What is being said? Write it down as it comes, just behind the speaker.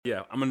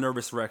Yeah, I'm a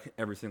nervous wreck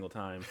every single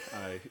time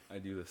I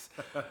do this.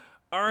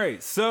 All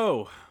right,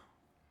 so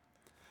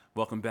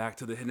welcome back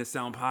to the Hidden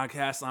Sound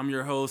Podcast. I'm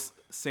your host,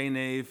 Say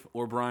Nave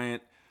or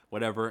Bryant,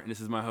 whatever, and this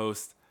is my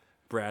host,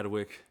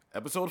 Bradwick.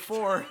 Episode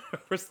 4.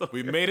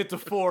 We here. made it to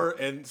 4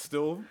 and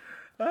still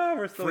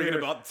We're still forgetting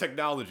here. about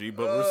technology,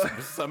 but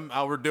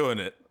somehow we're doing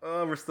it.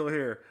 We're still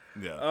here.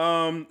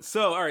 Yeah.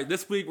 So all right,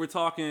 this week we're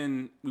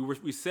talking.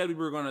 We said we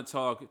were going to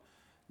talk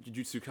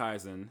Jujutsu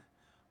Kaisen,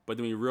 but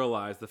then we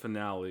realized the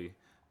finale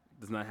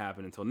does not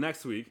happen until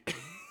next week.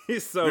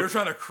 So We were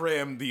trying to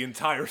cram the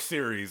entire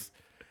series,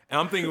 and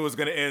I'm thinking it was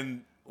going to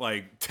end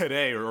like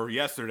today or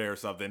yesterday or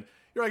something.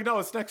 You're like, no,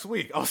 it's next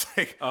week. I was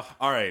like, all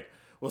right.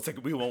 Well, it's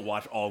like we won't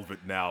watch all of it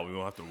now. We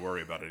won't have to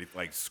worry about it,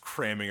 like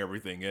cramming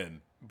everything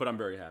in. But I'm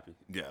very happy.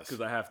 Yes. Because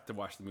I have to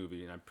watch the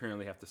movie, and I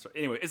apparently have to start.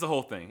 Anyway, it's a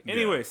whole thing.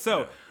 Anyway, Yeah, so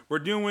yeah. we're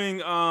doing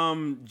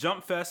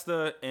Jump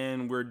Festa,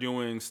 and we're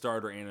doing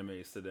starter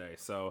animes today.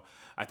 So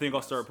I think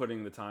I'll start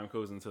putting the time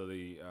codes into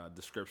the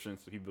description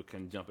so people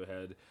can jump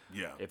ahead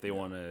if they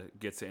want to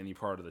get to any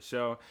part of the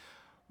show.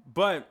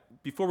 But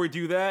before we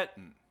do that,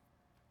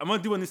 I'm going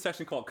to do a new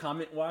section called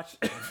Comment Watch.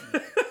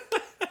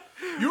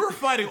 You were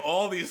fighting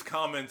all these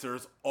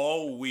commenters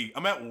all week.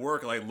 I'm at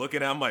work, like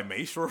looking at him, like, man,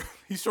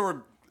 he's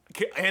sure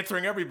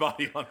answering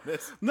everybody on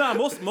this. No,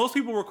 most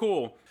people were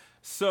cool.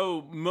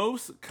 So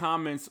most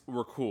comments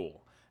were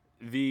cool.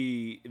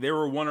 There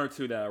were one or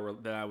two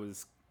that I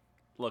was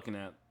looking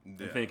at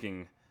and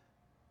thinking,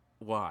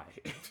 why?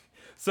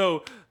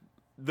 So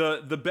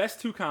the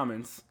best two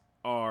comments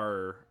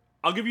are,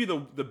 I'll give you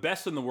the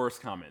best and the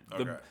worst comment.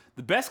 Okay.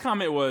 The best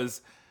comment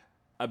was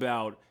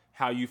about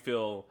how you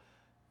feel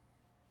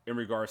in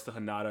regards to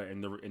Hinata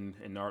in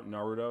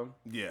Naruto.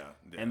 Yeah.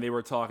 And they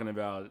were talking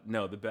about,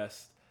 no, the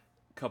best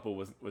couple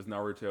was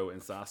Naruto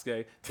and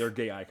Sasuke. They're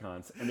gay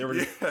icons, and they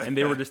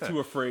were just too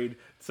afraid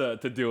to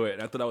do it.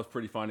 And I thought that was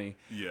pretty funny.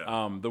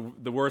 Yeah.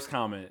 The worst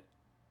comment,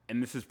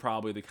 and this is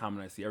probably the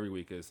comment I see every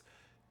week, is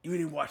you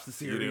didn't watch the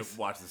series. You didn't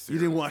watch the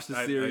series. You didn't watch the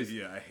series.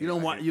 You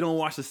don't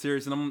watch the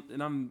series, and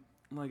I'm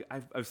like,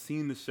 I've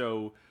seen the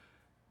show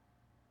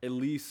at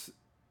least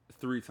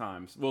 3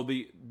 times. Well,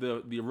 the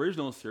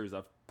original series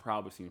I've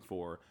probably seen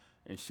 4,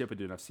 and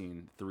Shippuden I've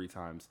seen 3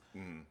 times,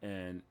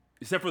 and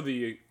except for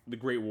the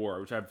Great War,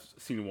 which I've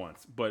seen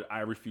once, but I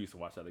refuse to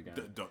watch that again.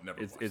 Don't never.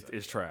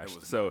 It's trash.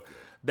 So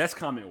that's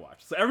comment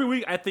watch. So every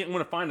week I think I'm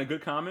gonna find a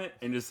good comment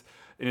and just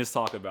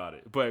talk about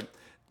it. But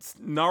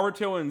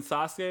Naruto and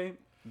Sasuke,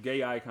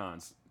 gay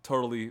icons,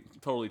 totally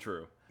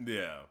true.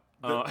 Yeah.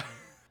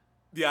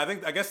 Yeah,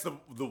 I guess the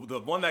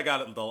one that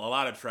got a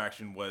lot of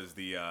traction was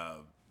the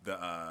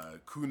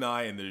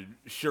kunai and the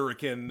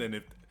shuriken,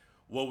 and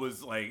what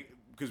was like,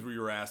 because we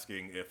were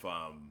asking if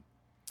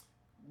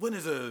when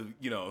is a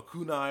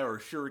kunai or a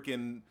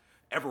shuriken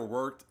ever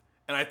worked,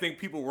 and I think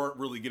people weren't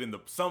really getting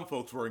some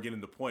folks weren't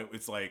getting the point.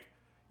 It's like,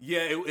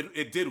 yeah,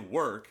 it did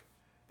work,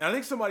 and I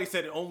think somebody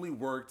said it only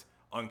worked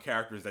on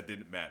characters that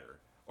didn't matter,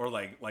 or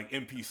like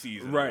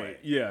NPCs in a way.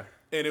 Yeah,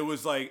 and it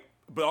was like,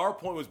 but our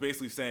point was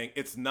basically saying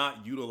it's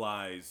not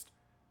utilized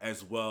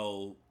as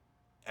well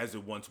as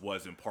it once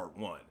was in part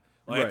 1.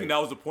 Like, I think that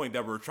was the point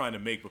that we were trying to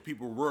make, but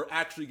people were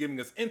actually giving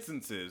us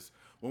instances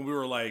when we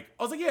were like,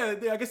 I was like, yeah,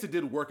 I guess it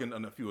did work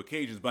on a few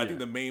occasions, but I think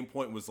the main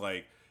point was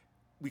like,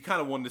 we kind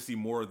of wanted to see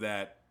more of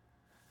that,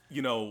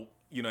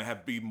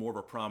 have be more of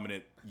a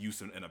prominent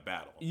use in a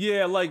battle.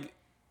 Yeah, like,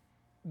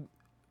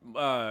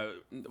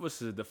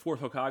 what's it, the 4th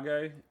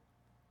Hokage?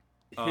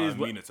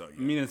 Minato. Yeah.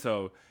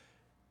 Minato.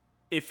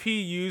 If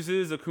he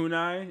uses a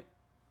kunai,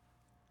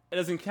 it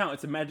doesn't count.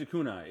 It's a magic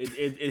kunai.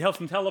 It helps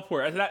him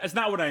teleport. That's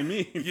not what I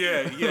mean.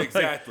 Yeah,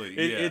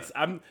 exactly.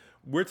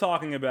 We're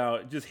talking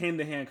about just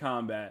hand-to-hand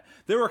combat.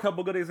 There were a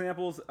couple good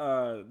examples.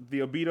 The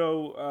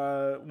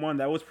Obito one,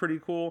 that was pretty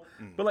cool.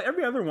 But like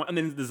every other one, and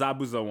then the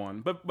Zabuza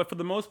one. But for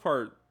the most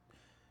part,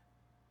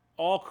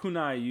 all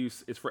kunai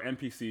use is for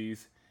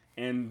NPCs,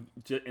 and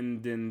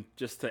then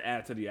just to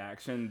add to the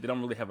action. They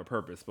don't really have a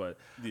purpose. But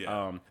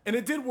and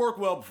it did work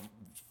well.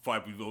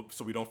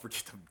 So we don't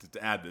forget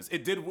to add this.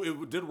 It did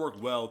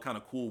work well, kind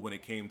of cool when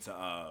it came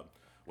to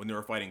when they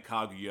were fighting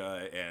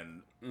Kaguya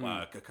and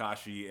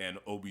Kakashi and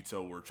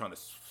Obito were trying to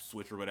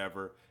switch or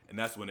whatever, and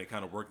that's when it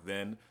kind of worked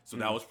then. So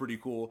that was pretty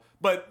cool.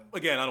 But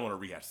again, I don't want to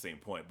rehash the same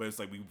point, but it's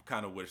like we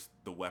kind of wish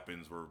the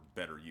weapons were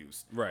better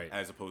used, right?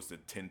 As opposed to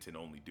Tintin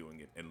only doing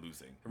it and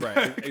losing,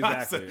 right?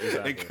 Exactly.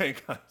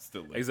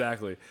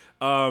 Exactly.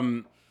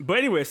 But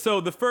anyway,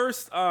 so the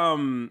first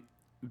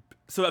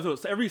So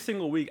every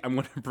single week I'm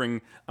gonna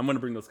bring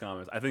those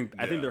comments. I think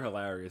they're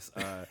hilarious.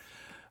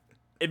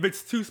 If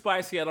it's too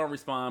spicy, I don't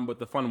respond, but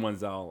the fun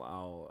ones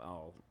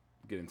I'll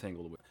get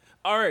entangled with.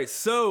 All right,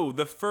 so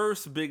the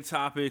first big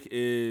topic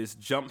is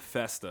Jump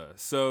Festa.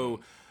 So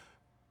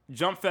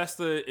Jump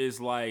Festa is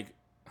like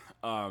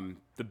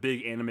the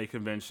big anime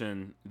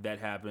convention that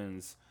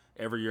happens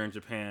every year in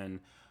Japan.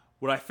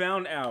 What I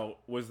found out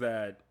was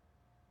that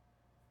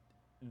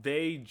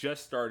they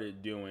just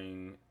started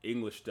doing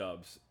English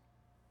dubs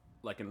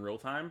like in real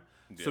time.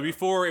 Yeah. So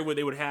before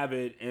they would have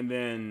it, and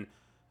then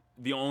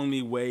the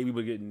only way we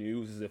would get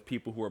news is if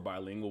people who are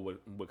bilingual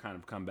would kind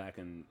of come back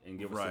and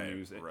give us the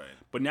news. Right.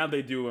 But now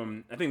they do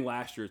them. I think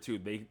last year too,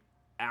 they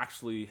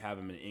actually have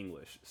them in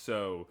English.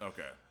 So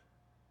okay.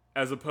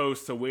 As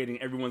opposed to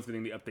waiting, everyone's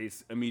getting the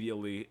updates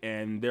immediately,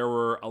 and there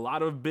were a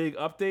lot of big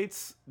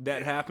updates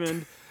that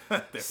happened.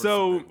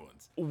 So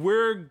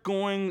we're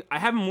going. I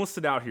have them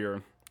listed out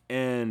here,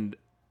 and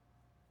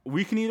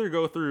we can either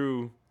go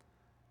through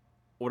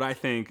what I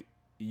think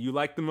you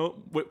like the most,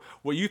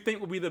 what you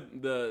think will be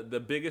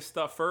the biggest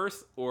stuff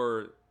first,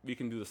 or we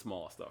can do the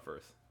smallest stuff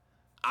first.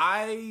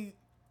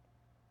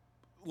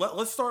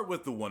 Let's start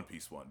with the One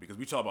Piece one, because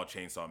we talked about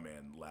Chainsaw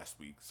Man last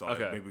week, so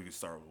maybe we can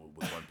start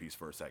with One Piece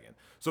for a second.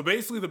 So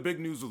basically, the big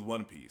news with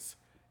One Piece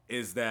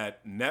is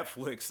that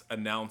Netflix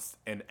announced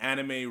an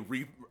anime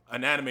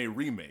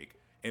remake,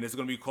 and it's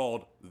going to be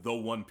called The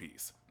One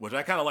Piece, which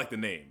I kind of like the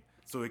name,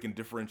 so it can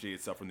differentiate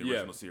itself from the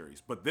original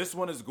series. But this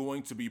one is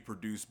going to be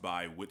produced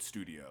by Wit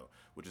Studio,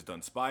 which has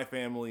done Spy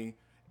Family,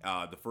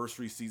 the first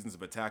 3 seasons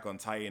of Attack on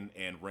Titan,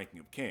 and Ranking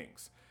of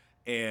Kings.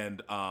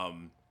 And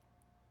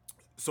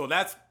so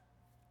that's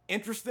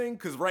interesting,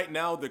 because right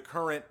now the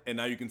current, and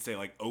now you can say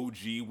like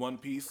OG One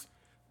Piece,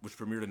 which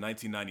premiered in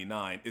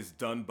 1999, is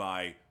done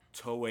by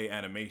Toei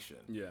Animation.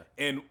 Yeah.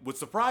 And what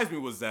surprised me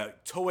was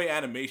that Toei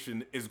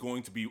Animation is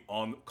going to be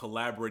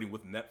collaborating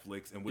with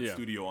Netflix and with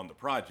Studio on the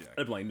project.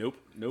 I'm like, nope.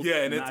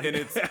 Yeah, and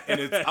it's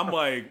I'm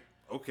like,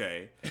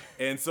 okay.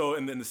 And so,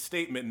 and then the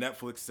statement,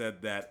 Netflix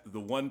said that the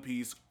One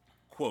Piece,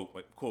 quote,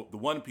 the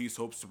One Piece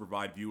hopes to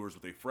provide viewers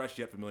with a fresh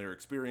yet familiar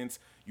experience,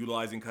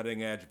 utilizing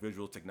cutting-edge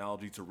visual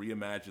technology to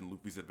reimagine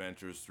Luffy's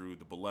adventures through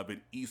the beloved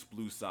East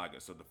Blue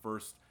Saga. So the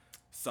first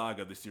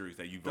saga of the series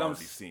that you've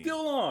already seen.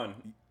 Still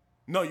on.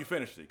 No, you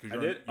finished it,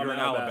 because you're in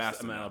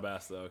Alabasta. I'm in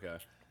Alabasta, okay.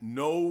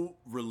 No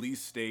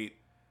release date.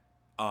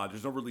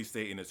 There's no release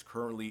date, and it's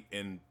currently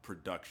in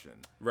production.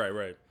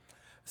 Right.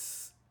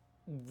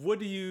 What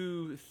do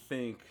you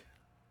think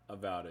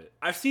about it?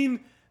 I've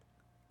seen...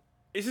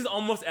 This is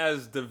almost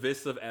as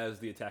divisive as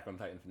the Attack on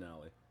Titan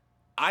finale.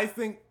 I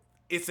think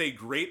it's a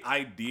great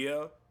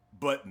idea,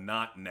 but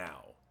not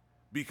now,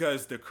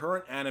 because the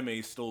current anime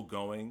is still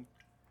going,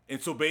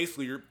 and so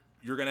basically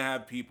you're gonna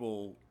have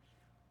people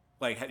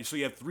so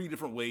you have 3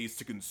 different ways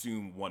to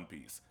consume One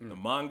Piece: the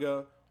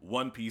manga,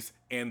 One Piece,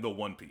 and the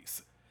One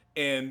Piece.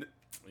 And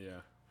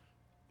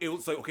it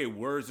was like, okay,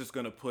 where is this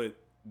gonna put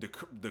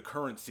the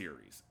current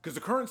series? Because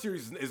the current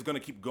series is gonna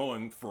keep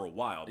going for a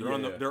while.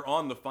 They're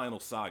on the final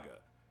saga.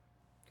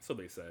 So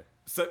they say.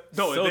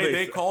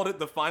 They called it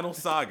the final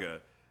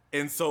saga,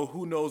 and so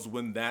who knows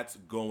when that's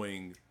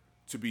going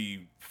to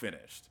be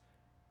finished?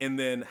 And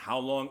then how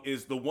long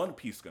is the One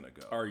Piece gonna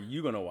go? Are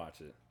you gonna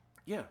watch it?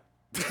 Yeah.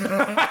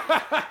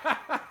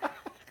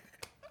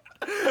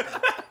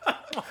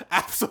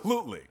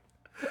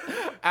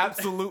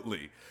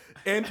 Absolutely.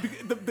 And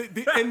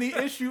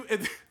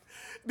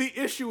the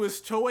issue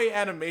is Toei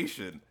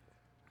Animation.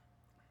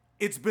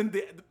 It's been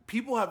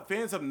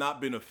fans have not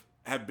been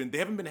they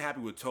haven't been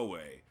happy with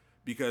Toei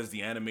because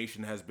the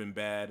animation has been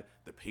bad,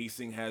 the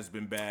pacing has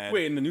been bad.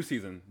 Wait, in the new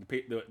season,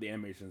 the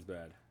animation is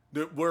bad.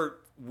 Where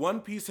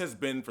One Piece has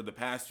been for the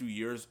past few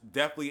years,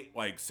 definitely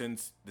like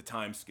since the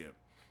time skip,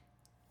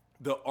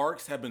 the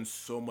arcs have been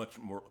so much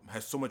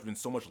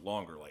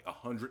longer, like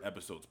 100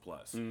 episodes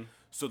plus.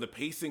 So the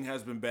pacing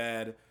has been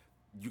bad.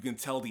 You can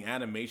tell the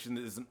animation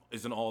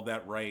isn't all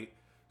that right,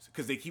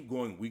 because they keep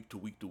going week to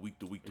week,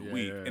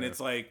 and it's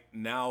like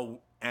now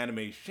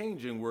anime's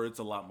changing where it's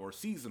a lot more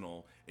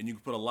seasonal, and you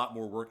can put a lot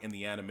more work in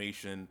the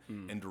animation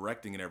and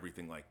directing and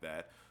everything like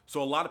that.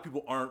 So a lot of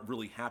people aren't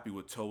really happy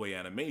with Toei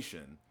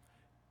Animation,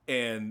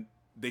 and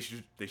they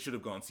should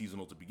have gone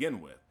seasonal to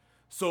begin with.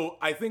 So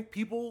I think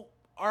people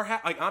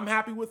are I'm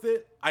happy with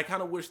it. I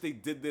kind of wish they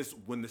did this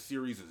when the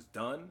series is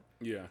done.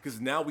 Yeah. Because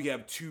now we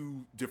have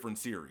 2 different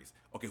series.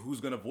 Okay, who's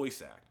gonna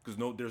voice act? Because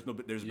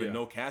there's been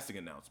no casting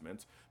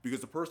announcements, because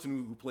the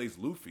person who plays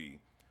Luffy,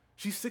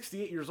 she's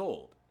 68 years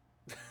old,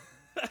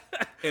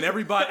 and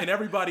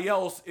everybody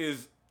else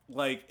is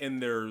like in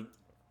their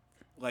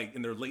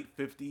late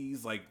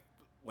 50s.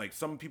 Like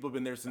some people have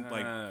been there since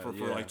for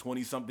like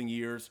 20 something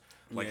years.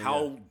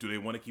 How do they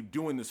want to keep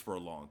doing this for a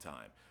long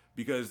time?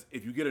 Because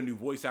if you get a new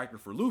voice actor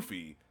for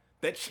Luffy,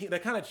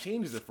 that kind of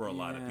changes it for a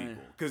lot of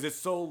people, because it's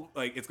so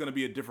it's going to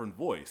be a different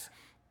voice.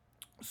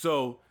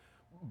 So,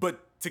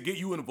 but to get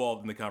you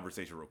involved in the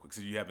conversation real quick,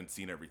 because you haven't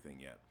seen everything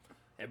yet.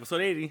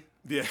 Episode 80.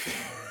 Yeah.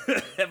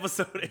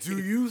 Episode 80. Do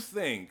you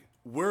think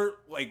we're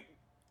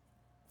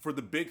for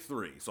the big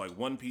 3, so like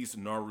One Piece,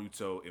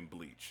 Naruto, and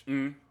Bleach,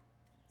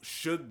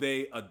 should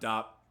they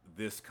adopt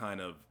this kind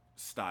of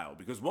style?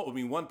 Because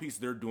One Piece,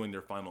 they're doing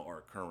their final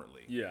arc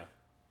currently. Yeah.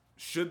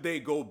 Should they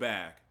go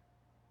back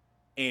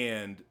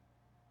and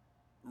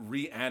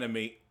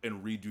reanimate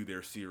and redo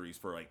their series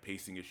for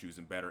pacing issues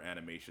and better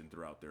animation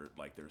throughout their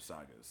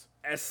sagas?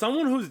 As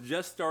someone who's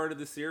just started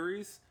the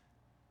series,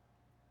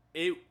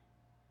 I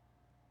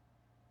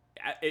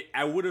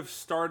would have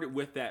started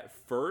with that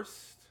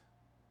first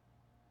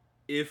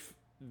if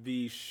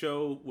the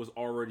show was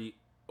already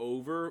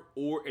over,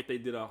 or if they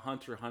did a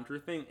Hunter x Hunter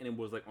thing and it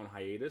was like on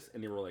hiatus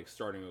and they were like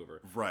starting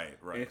over. Right.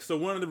 And so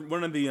one of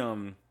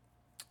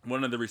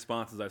the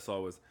responses I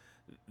saw was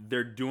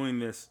they're doing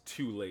this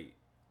too late.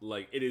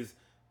 Like it's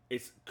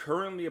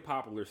currently a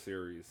popular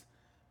series,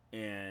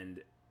 and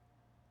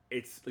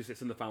it's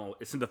in the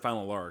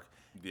final arc.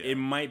 Yeah. It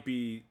might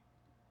be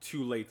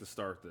too late to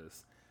start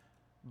this,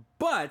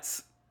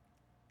 but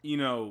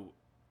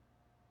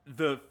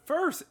the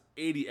first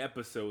 80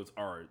 episodes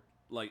are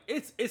like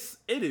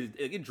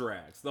it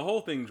drags. The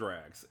whole thing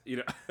drags.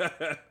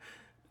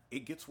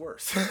 It gets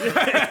worse.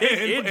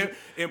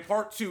 In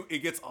part 2, it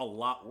gets a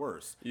lot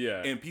worse.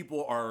 Yeah, and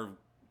people are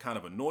kind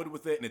of annoyed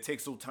with it, and it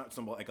takes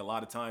a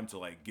lot of time to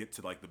like get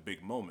to like the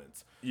big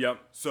moments. Yep.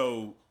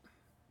 So,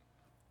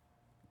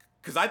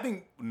 because I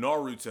think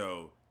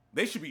Naruto,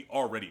 they should be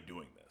already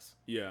doing this.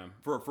 Yeah.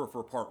 For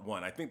part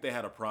 1, I think they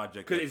had a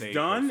project because it's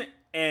done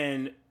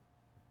and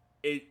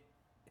it.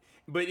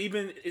 But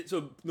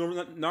so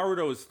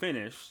Naruto is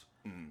finished,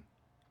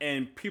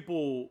 and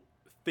people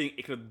think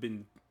it could have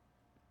been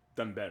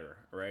done better,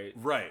 right?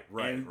 Right.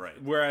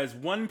 Whereas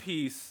One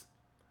Piece,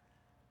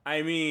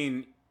 I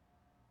mean,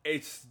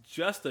 it's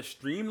just a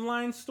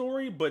streamlined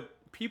story, but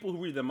people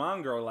who read the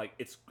manga are like,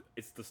 it's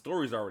the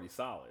story's already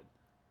solid.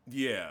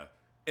 Yeah,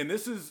 and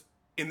this is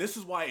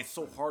why it's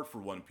so hard for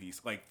One Piece.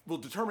 Like,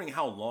 determining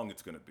how long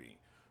it's going to be,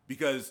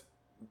 because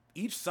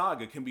each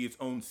saga can be its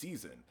own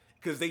season,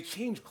 because they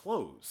change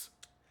clothes.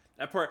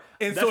 That part,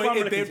 and so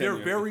they're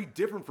very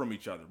different from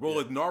each other. Well,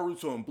 like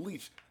Naruto and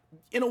Bleach,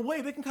 in a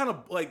way, they can kind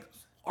of like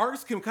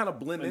arcs can kind of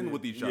blend in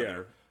with each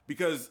other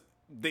because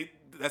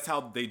that's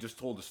how they just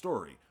told the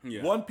story.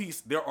 Yeah. One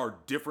Piece, there are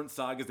different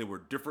sagas. They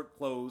wear different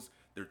clothes.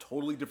 They're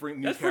totally different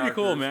new characters. That's pretty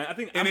cool, man.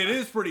 It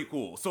is pretty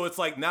cool. So it's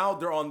like now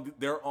they're on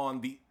their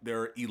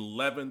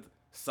 11th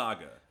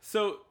saga.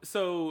 So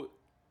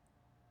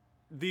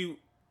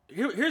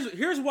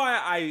here's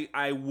why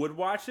I would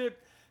watch it.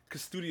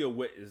 Because Studio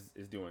Wit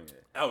is doing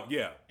it. Oh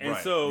yeah, and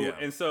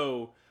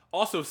so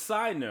also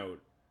side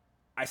note,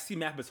 I see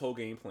Mappa's whole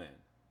game plan.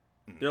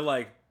 Mm-hmm. They're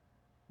like,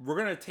 we're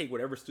gonna take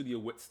whatever Studio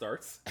Wit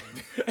starts.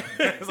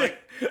 It's like,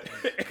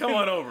 come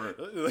on over.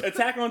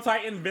 Attack on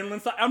Titan,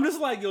 Vinland Saga. I'm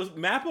just like, yo,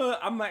 Mappa.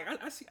 I'm like,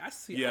 I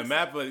see. Yeah,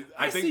 Mappa.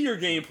 I see your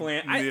game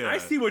plan. I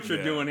see what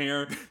you're doing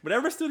here.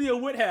 Whatever Studio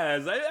Wit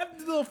has, we're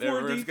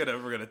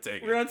gonna take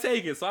it. We're gonna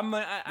take it. So I'm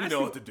like, I know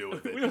what to do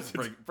with it.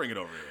 Bring it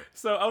over here.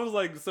 So I was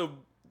like,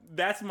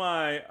 that's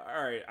my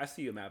all right. I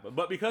see you, Mappa,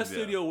 but because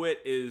Studio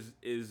Wit is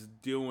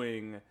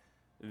doing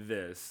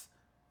this,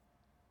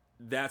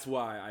 that's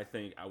why I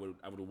think I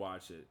would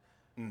watch it.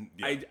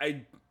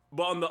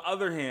 But on the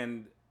other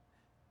hand,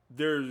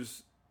 I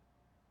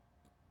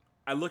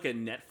look at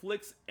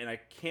Netflix and I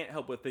can't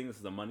help but think this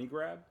is a money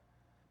grab,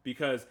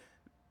 because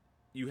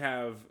you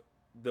have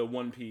the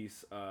One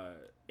Piece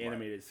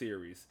animated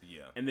series,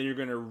 and then you're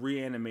gonna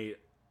reanimate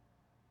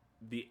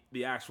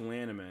the actual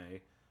anime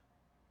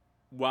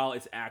while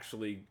it's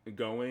actually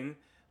going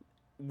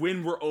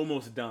when we're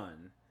almost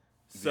done.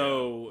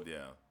 So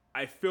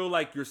I feel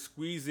like you're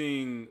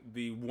squeezing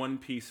the One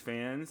Piece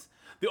fans.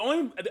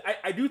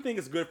 I do think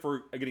it's good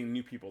for getting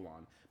new people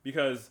on,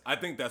 because I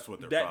think that's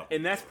what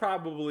that's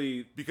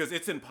probably because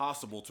it's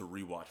impossible to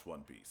rewatch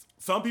One Piece.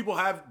 Some people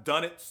have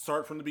done it,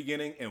 start from the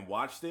beginning and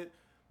watched it.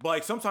 But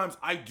like sometimes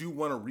I do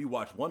want to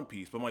rewatch One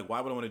Piece, but I'm like,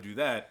 why would I want to do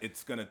that?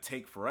 It's gonna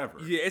take forever.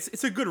 Yeah,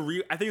 it's a good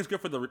I think it's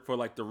good for the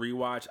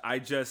rewatch. I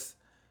just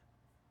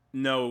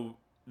know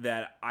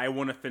that I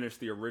want to finish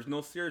the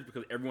original series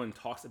because everyone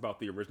talks about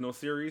the original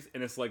series,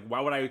 and it's like,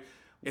 why would I?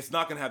 It's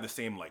not gonna have the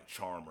same like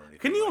charm or anything.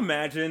 Can you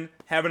imagine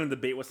having a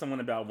debate with someone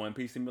about One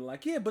Piece and be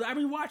like, yeah, but I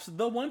rewatched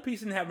the One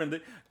Piece and having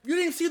you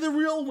didn't see the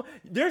real.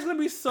 There's gonna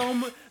be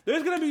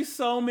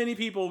so many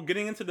people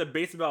getting into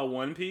debates about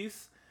One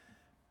Piece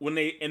when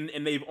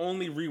they've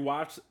only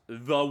rewatched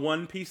the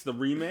One Piece, the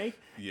remake,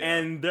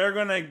 and they're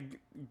gonna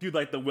do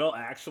like the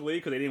actually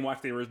because they didn't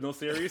watch the original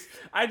series.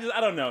 I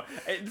don't know.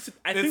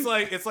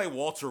 It's like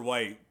Walter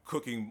White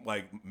cooking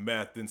like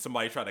meth and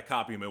somebody tried to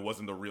copy him. It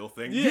wasn't the real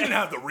thing. You didn't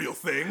have the real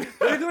thing.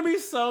 There's gonna be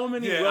so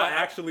many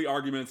actually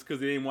arguments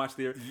because they didn't watch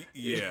the.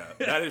 Yeah,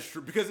 that is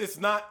true because it's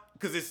not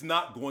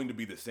going to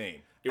be the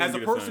same. As a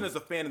person, as a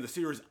fan of the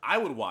series, I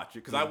would watch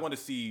it because I want to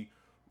see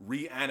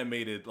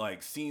reanimated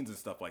like scenes and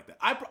stuff like that.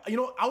 I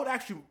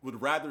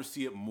would rather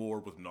see it more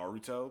with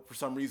Naruto for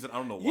some reason. I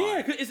don't know why.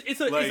 Yeah, because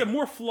it's a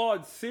more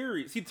flawed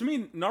series. See, to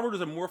me, Naruto's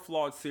a more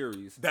flawed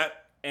series. That's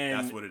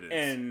what it is.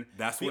 And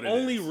the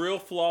only real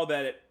flaw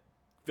that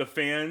the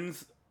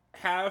fans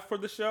have for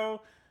the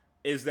show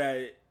is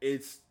that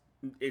it's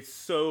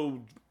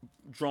so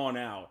drawn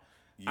out.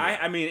 Yeah.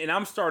 I mean, and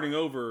I'm starting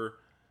over,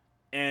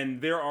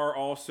 and there are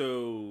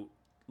also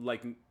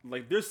like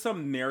there's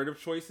some narrative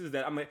choices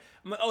that I'm like,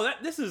 oh,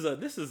 this is a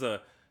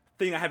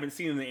thing I haven't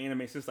seen in the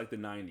anime since like the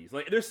 90s.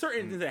 Like there's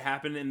certain things that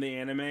happen in the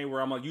anime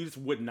where I'm like, you just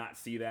would not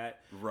see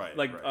that. Right.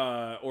 Like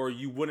or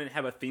you wouldn't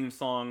have a theme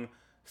song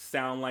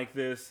sound like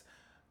this.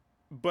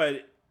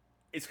 But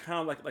it's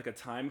kind of like a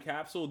time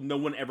capsule. No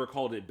one ever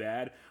called it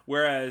bad.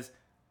 Whereas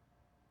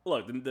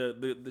look, the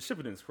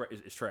Shippuden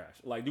is trash.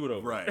 Like, do it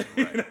over. Right.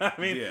 You know what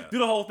I mean, Yeah. do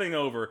the whole thing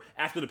over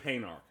after the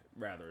pain arc,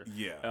 rather.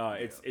 Yeah.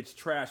 It's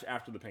trash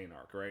after the pain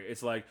arc, right?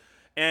 It's like,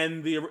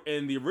 and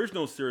the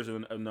original series of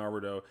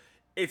Naruto,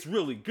 it's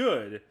really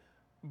good,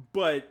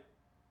 but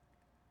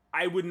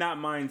I would not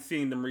mind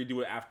seeing them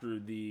redo it after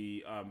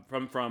the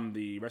from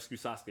the Rescue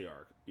Sasuke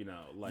arc. You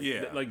know, like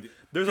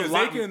there's a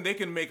lot. They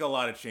can make a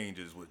lot of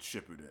changes with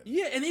Shippuden.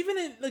 Yeah, and even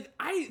in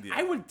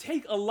I would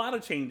take a lot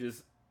of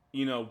changes,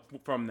 you know,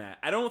 from that.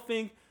 I don't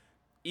think,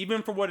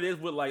 even for what it is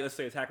with, like, let's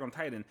say Attack on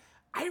Titan,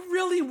 I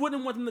really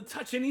wouldn't want them to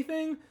touch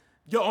anything.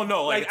 Oh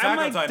no, like Attack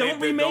on Titan, don't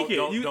remake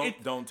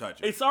it. Don't touch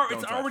it. It's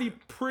already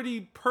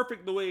pretty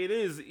perfect the way it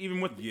is,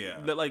 even with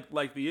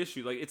the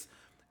issue. Like, it's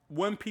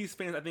One Piece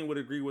fans, I think, would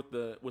agree with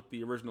the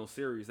original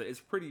series that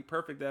it's pretty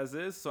perfect as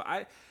is. So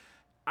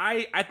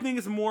I think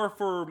it's more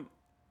for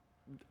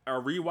a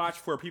rewatch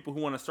for people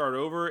who want to start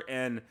over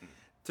and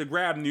to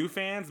grab new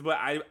fans, but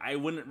I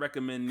wouldn't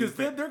recommend, because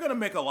they're going to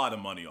make a lot of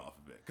money off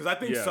of it. Because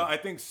I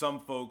think some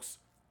folks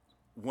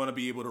want to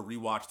be able to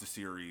rewatch the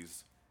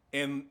series,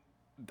 and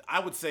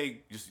I would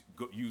say just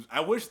use.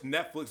 I wish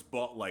Netflix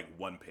bought like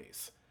One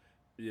Piece.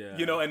 Yeah,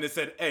 you know, and they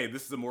said, "Hey,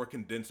 this is a more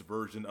condensed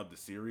version of the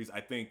series."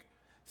 I think.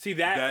 See,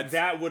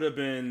 that would have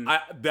been. I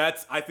think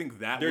that would have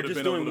been. They're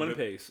just doing One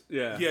Piece.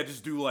 Yeah,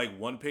 just do like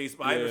One Piece.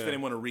 But I understand they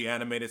want to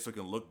reanimate it so it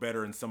can look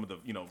better, and some of the,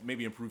 you know,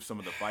 maybe improve some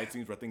of the fight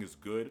scenes, which I think is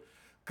good.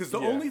 Because the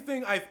only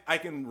thing I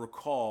can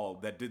recall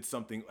that did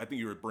something, I think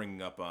you were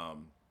bringing up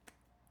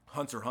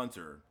Hunter x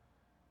Hunter,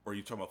 or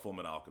you talking about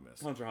Fullmetal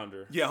Alchemist? Hunter x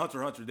Hunter. Yeah,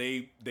 Hunter x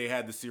Hunter. They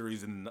had the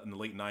series in the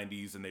late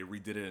 90s, and they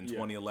redid it in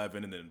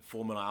 2011, and then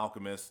Fullmetal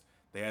Alchemist,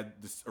 they had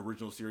this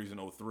original series in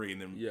 03,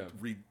 and then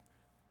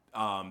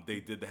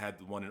they had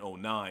the one in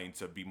 09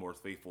 to be more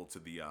faithful to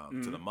the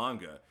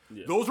manga.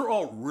 Yeah. Those are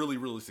all really,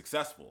 really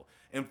successful.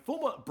 And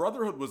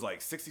Brotherhood was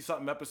like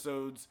 60-something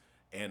episodes,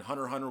 and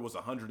Hunter x Hunter was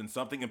 100 and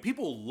something, and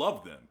people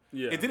loved them.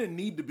 Yeah. It didn't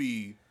need to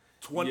be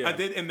 20.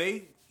 And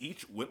they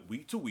each went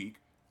week to week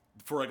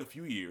for like a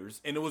few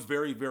years, and it was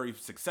very, very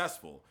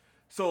successful.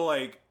 So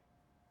like,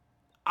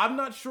 I'm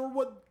not sure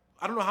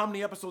I don't know how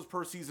many episodes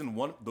per season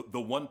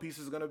the One Piece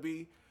is going to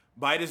be,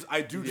 but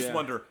I do just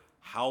wonder,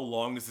 how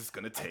long is this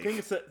going to take?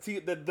 I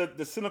think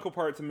the cynical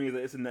part to me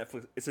is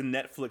that it's a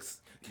Netflix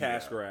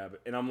cash grab,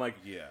 and I'm like,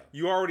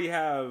 you already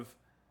have.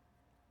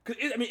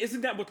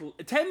 Isn't that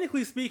what?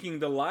 Technically speaking,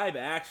 the live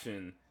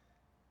action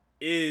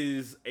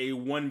is a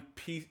one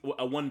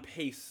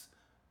pace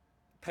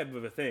type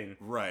of a thing.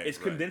 Right. It's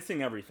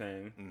condensing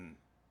everything. Mm.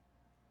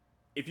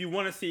 If you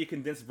want to see a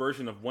condensed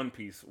version of One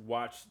Piece,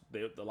 watch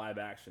the live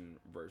action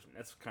version.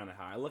 That's kind of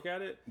how I look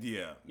at it.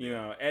 Yeah. You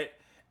know,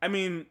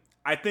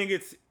 I think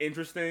it's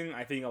interesting.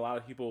 I think a lot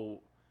of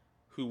people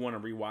who want to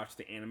rewatch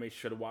the anime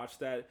should watch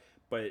that,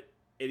 but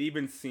it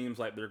even seems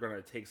like they're going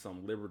to take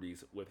some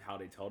liberties with how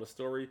they tell the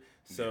story.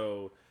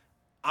 So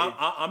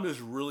I'm just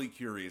really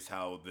curious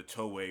how the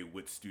Toei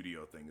with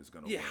studio thing is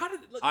going to work. How did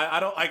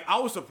I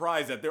was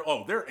surprised that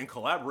they're in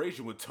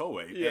collaboration with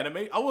Toei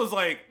Anime. I was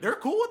like, they're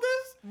cool with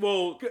this?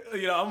 Well,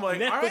 you know, I'm like,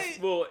 Netflix, all right.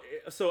 Well,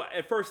 so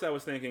at first I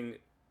was thinking,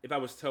 if I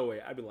was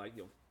Toei, I'd be like,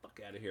 yo, fuck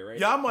out of here, right?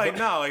 Yeah, I'm like,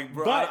 no, like,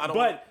 bro, I don't.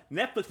 But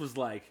Netflix was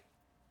like,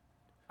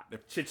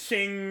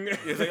 cha-ching.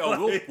 It's like,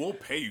 oh, we'll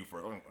pay you for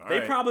it.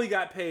 They probably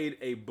got paid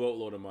a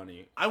boatload of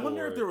money. I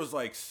wonder if there was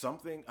like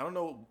something. I don't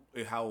know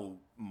how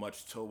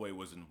much Toei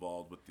was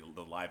involved with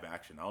the live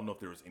action. I don't know if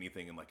there was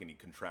anything in like any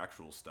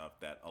contractual stuff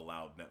that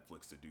allowed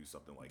Netflix to do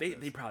something like this.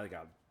 They probably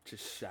got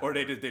just shot. Or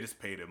they just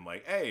paid him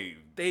like, hey.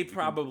 They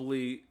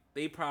probably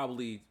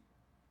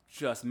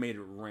just made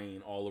it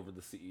rain all over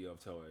the CEO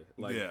of Toei.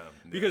 Like,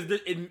 because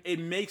it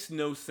makes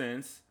no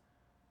sense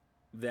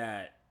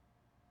that.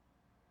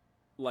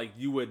 Like,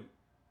 you would,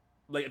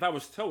 like, if I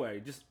was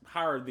Toei, just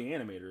hire the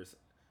animators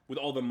with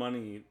all the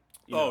money.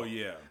 You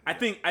know. I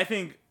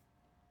think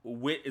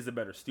Wit is a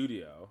better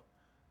studio.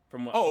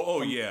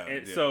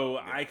 So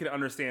I could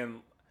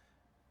understand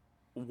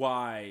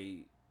why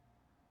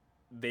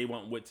they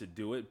want Wit to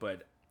do it,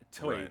 but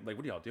Toei, like,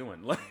 what are y'all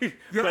doing? Like,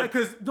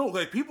 because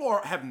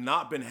people have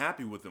not been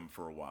happy with them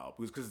for a while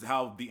because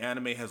how the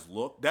anime has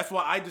looked. That's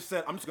why I just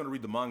said I'm just going to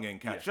read the manga and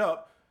catch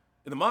up.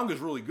 And the manga's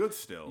really good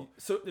still.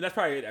 So that's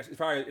probably it. It's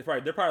probably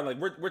they're probably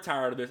like, we're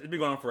tired of this. It's been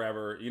going on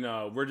forever. You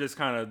know, we're just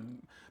kind of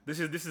this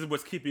is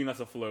what's keeping us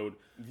afloat.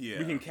 Yeah,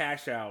 we can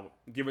cash out,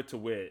 give it to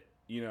Wit.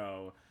 You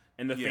know,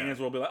 and the fans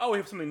will be like, oh, we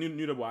have something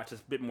new to watch.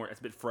 It's a bit more, it's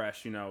a bit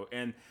fresh. You know,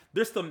 and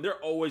they're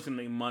always gonna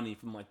make money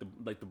from like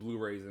the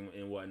Blu-rays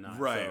and whatnot.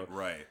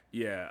 Right.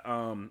 Yeah.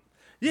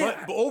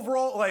 But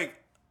overall, like,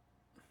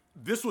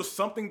 this was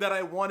something that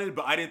I wanted,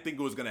 but I didn't think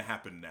it was gonna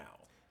happen now.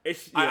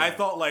 I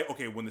thought, like,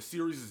 okay, when the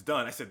series is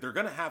done, I said they're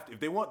going to have to, if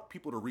they want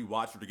people to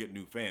rewatch or to get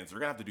new fans, they're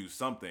going to have to do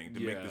something to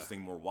make this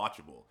thing more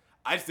watchable.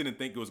 I just didn't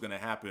think it was going to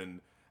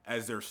happen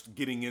as they're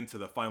getting into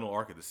the final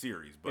arc of the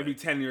series. But maybe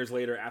 10 years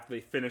later after they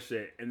finish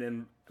it, and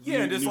then...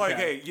 and just like,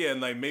 and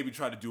like maybe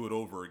try to do it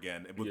over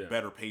again with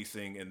better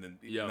pacing and then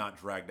not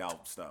dragged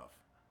out stuff.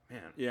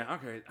 Man,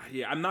 okay.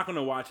 Yeah, I'm not going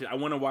to watch it. I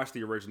want to watch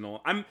the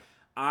original.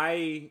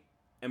 I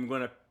am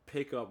going to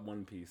pick up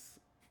One Piece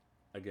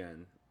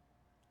again.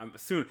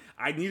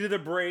 I needed a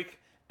break.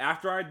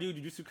 After I do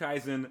Jujutsu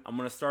Kaisen, I'm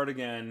gonna start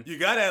again. You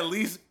gotta at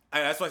least.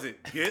 That's why I said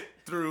get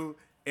through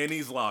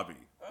Eni's lobby.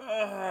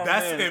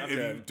 If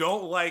you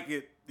don't like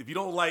it, if you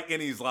don't like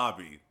Eni's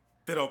lobby,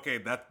 then okay,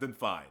 then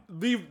fine.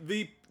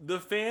 The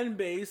fan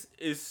base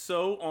is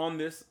so on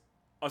this.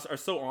 Are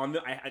so on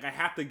the. I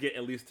have to get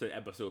at least to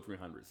episode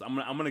 300. So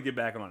I'm gonna get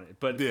back on it.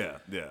 But yeah.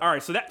 All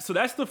right, so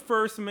that's the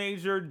first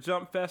major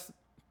Jump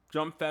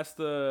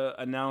Festa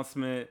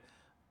announcement.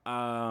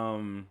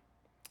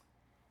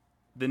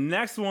 The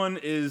next one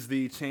is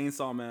the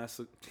Chainsaw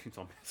Massacre.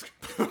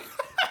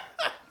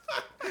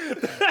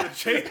 The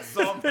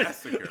Chainsaw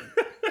Massacre.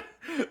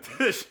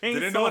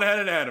 Didn't know it had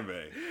an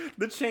anime.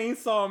 The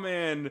Chainsaw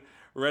Man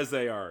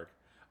Reze arc.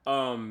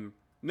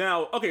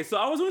 Now, okay, so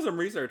I was doing some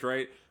research,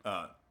 right?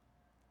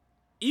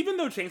 Even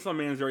though Chainsaw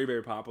Man is very,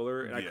 very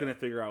popular, and I couldn't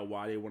figure out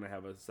why they want to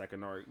have a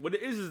second arc. What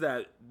it is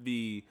that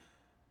the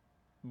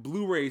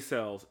Blu-ray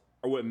sales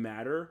are what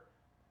matter.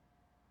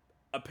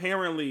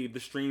 Apparently, the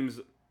streams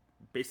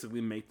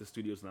basically make the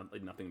studios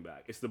nothing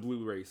back. It's the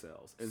Blu-ray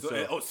sales. And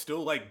so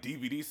still like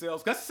DVD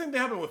sales? That's the same thing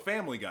happened with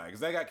Family Guy, because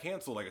that got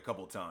canceled like a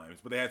couple of times,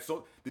 but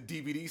the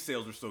DVD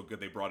sales were so good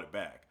they brought it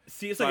back.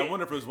 See, it's so like I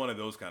wonder if it was one of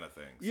those kind of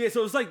things. Yeah,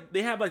 so it's like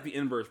they have like the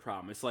inverse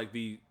problem. It's like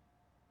the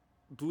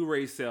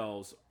Blu-ray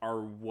sales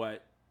are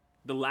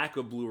the lack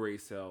of Blu-ray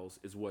sales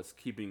is what's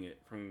keeping it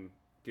from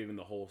getting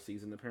the whole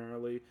season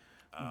apparently.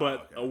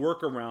 But a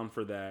workaround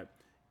for that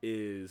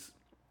is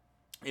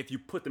if you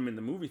put them in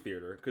the movie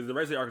theater, because the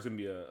Resident arc is going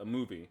to be a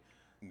movie.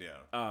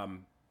 Yeah.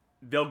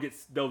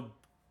 They'll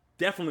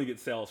definitely get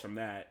sales from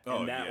that,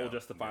 and that will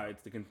justify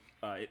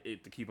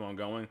it to keep on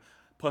going.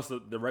 Plus,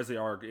 the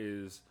Resident arc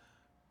is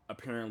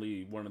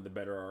apparently one of the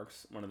better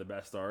arcs, one of the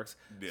best arcs.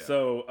 Yeah.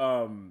 So,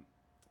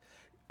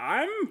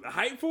 I'm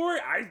hyped for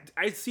it.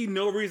 I see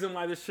no reason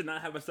why this should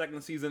not have a second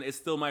season. It's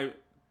still my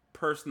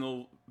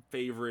personal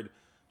favorite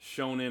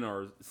shonen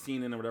or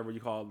seinen or whatever you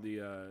call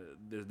the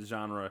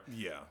genre.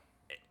 Yeah.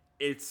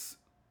 It's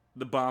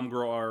the Bomb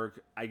Girl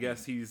arc. I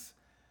guess it's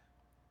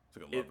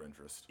like a love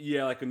interest.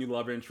 Yeah, like a new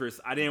love interest.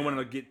 I didn't want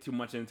to get too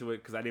much into it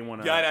because I didn't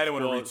want to. Yeah, I didn't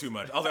want to read too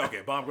much. I was like,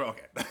 okay, Bomb Girl,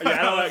 okay.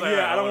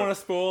 I don't want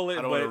to spoil it.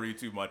 I don't want to read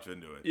too much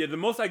into it. Yeah, the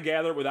most I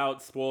gathered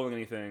without spoiling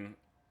anything,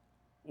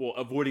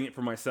 avoiding it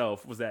for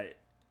myself, was that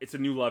it's a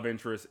new love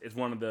interest. It's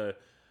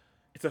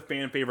it's a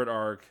fan favorite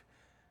arc.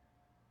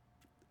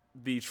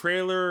 The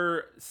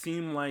trailer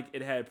seemed like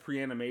it had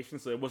pre-animation,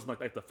 so it wasn't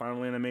like the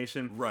final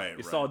animation. Right.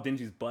 You saw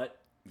Denji's butt.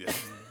 Yeah.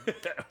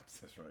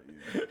 That's right.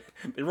 Yeah.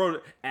 They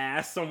wrote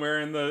ass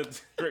somewhere in the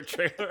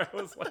trailer. I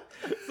was like,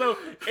 so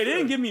it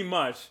didn't give me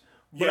much.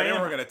 But they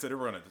were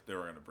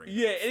gonna bring.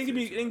 Yeah, it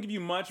didn't give you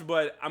much,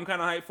 but I'm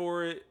kind of hyped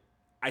for it.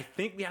 I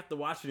think we have to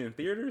watch it in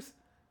theaters.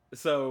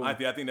 So I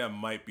think that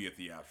might be a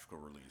theatrical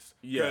release.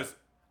 Yeah. Because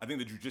I think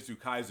the Jujutsu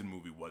Kaisen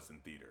movie was in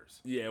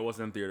theaters. Yeah, it was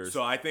in theaters.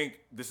 So I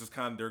think this is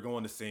they're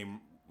going the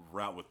same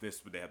route with this,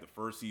 but they had the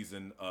first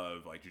season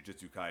of like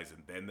Jujutsu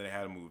Kaisen, then they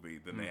had a movie,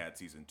 then they had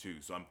season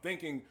 2. So I'm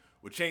thinking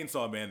with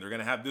Chainsaw Man, they're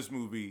gonna have this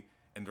movie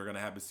and they're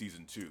gonna have a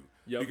season 2.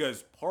 Yep.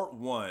 Because part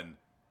 1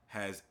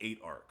 has 8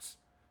 arcs.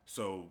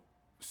 So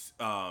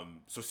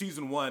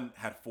season 1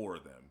 had 4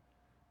 of them.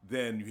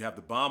 Then you have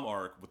the bomb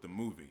arc with the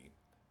movie,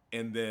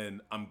 and then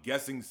I'm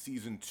guessing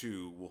season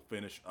 2 will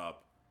finish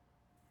up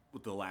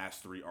with the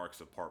last 3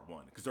 arcs of part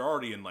 1, because they're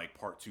already in like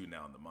part 2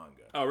 now in the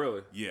manga. Oh,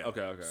 really? Yeah.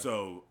 Okay.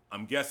 So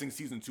I'm guessing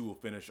season 2 will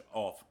finish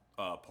off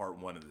part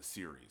 1 of the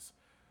series.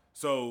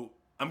 So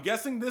I'm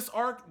guessing this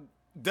arc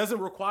doesn't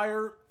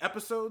require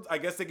episodes. I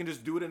guess they can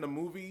just do it in a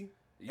movie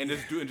and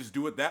just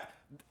do it that.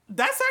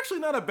 That's actually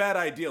not a bad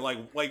idea. Like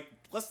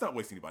let's not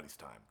waste anybody's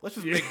time. Let's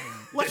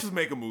just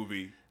make a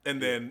movie, and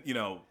then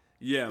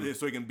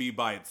so it can be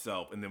by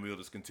itself, and then we'll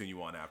just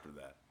continue on after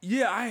that.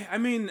 Yeah, I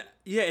mean,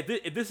 yeah.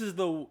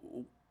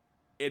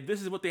 If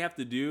this is what they have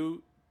to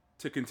do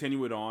to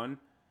continue it on,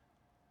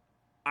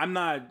 I'm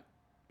not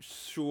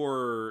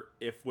sure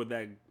if what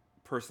that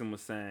person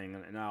was saying,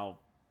 and I'll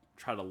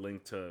try to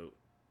link to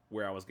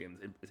where I was getting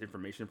this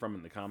information from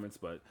in the comments,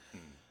 but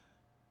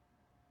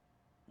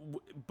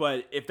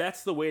if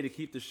that's the way to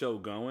keep the show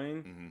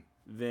going,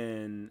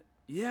 then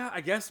yeah,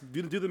 I guess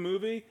do the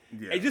movie.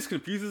 Yeah. It just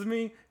confuses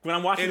me when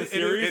I'm watching the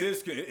series. It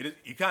is.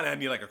 You kind of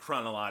need like a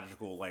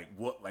chronological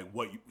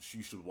what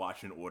you should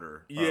watch in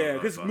order. Yeah,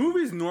 because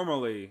movies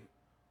normally,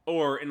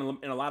 or in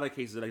a lot of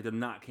cases, like they're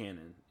not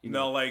canon.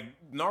 No, like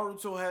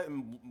Naruto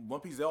and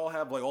One Piece, they all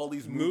have like all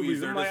these movies.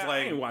 They're just I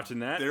ain't watching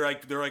that.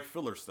 They're like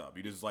filler stuff.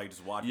 You just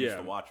watch just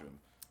to watch them.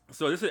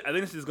 So I think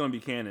this is going to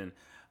be canon.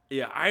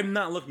 Yeah, I'm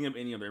not looking up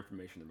any other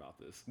information about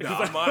this. No,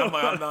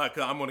 I'm not.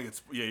 Cause I'm gonna get.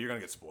 Yeah, you're gonna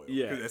get spoiled.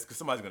 Yeah, because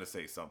somebody's gonna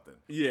say something.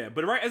 Yeah,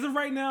 but as of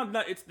right now,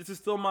 this is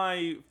still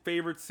my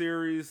favorite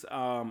series.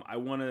 I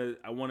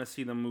wanna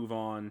see them move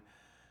on.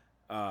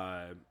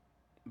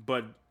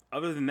 But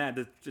other than that,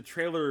 the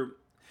trailer,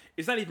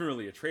 It's not even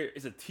really a trailer.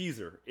 It's a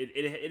teaser. It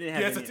didn't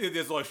have. Yeah,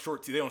 it's like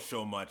short. They don't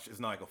show much. It's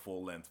not like a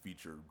full length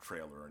feature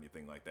trailer or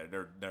anything like that.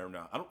 They're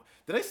not. I don't.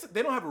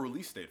 They don't have a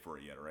release date for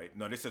it yet, right?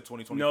 No, they said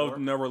 2024.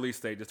 No release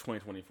date. Just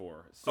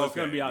 2024. So it's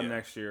gonna be out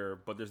next year,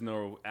 but there's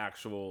no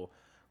actual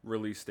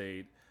release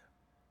date.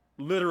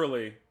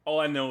 Literally, all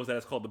I know is that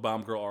it's called the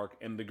Bomb Girl arc,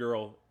 and the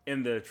girl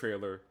in the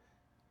trailer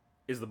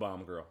is the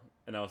Bomb Girl,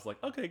 and I was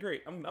like, okay,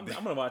 great. I'm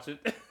gonna watch it.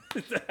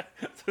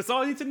 That's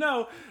all I need to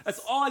know. That's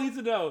all I need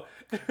to know.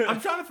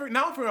 I'm trying to figure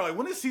out like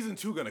when is season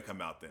 2 gonna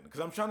come out then? Because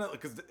I'm trying to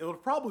because it'll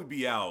probably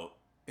be out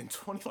in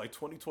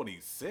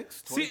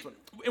 2026. See,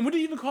 and what do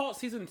you even call it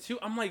season 2?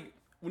 I'm like,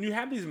 when you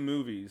have these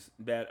movies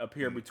that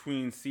appear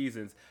between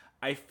seasons,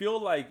 I feel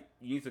like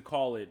you need to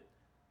call it.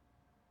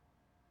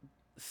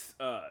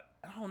 I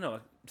don't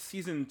know,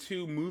 season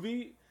 2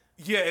 movie.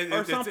 Yeah,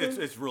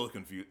 it's really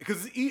confusing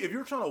because if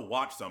you're trying to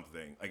watch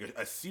something like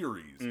a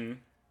series.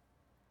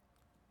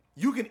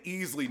 You can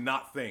easily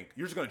not think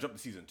you're just gonna jump to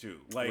season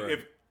 2. Like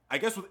if I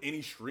guess with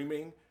any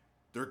streaming,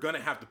 they're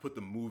gonna have to put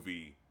the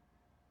movie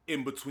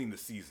in between the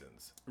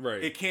seasons.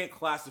 Right. It can't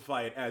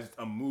classify it as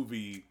a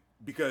movie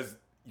because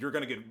you're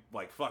gonna get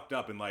like fucked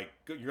up and like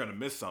you're gonna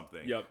miss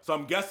something. Yep. So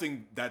I'm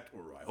guessing that,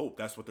 or I hope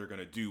that's what they're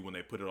gonna do when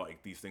they put it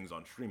like these things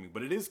on streaming.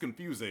 But it is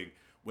confusing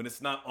when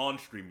it's not on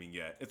streaming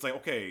yet. It's like,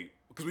 okay,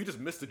 because we just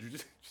missed it.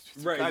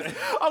 Right. Guys.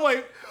 I'm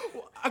like,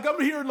 I come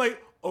here and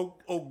like, oh,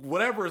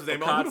 whatever his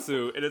name.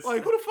 Okatsu. And it's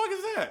like, who the fuck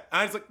is that?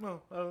 And I was like,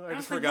 no, I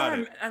just forgot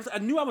it. I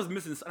knew I was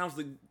missing this, and I was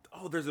like,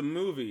 oh, there's a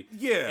movie.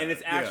 Yeah. And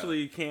it's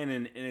actually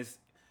canon, and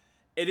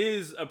it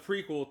is a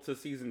prequel to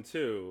season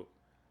 2.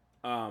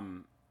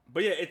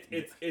 But yeah,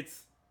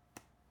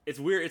 it's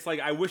weird. It's like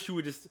I wish you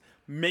would just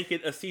make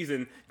it a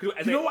season. You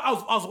know what? I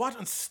was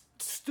watching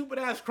stupid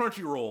ass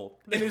Crunchyroll,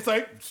 and it's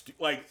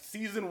like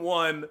season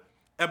 1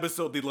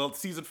 episode, the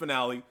season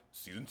finale,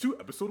 season 2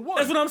 episode 1.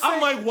 That's what I'm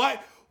saying. I'm like,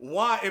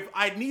 why? If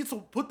I need to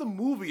put the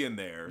movie in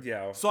there,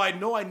 so I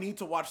know I need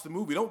to watch the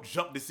movie. Don't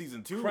jump to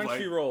season 2.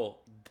 Crunchyroll,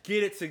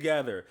 get it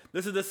together.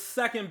 This is the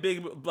second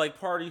big like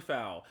party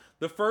foul.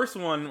 The first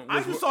one,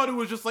 I just thought it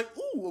was just like,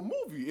 ooh, a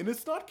movie, and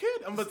it's not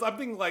kid. I'm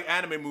thinking like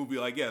anime movie.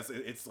 Like, yes,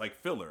 it's like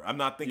filler. I'm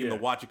not thinking to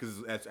watch it because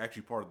it's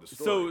actually part of the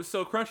story.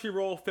 So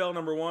Crunchyroll fail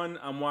number 1.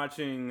 I'm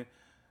watching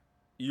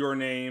Your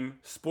Name.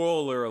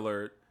 Spoiler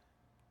alert.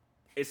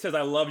 It says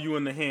I love you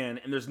in the hand,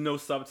 and there's no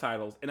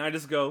subtitles, and I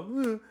just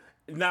go,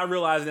 not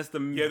realizing it's the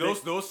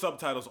those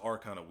subtitles are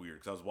kind of weird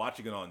because I was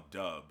watching it on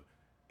dub,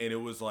 and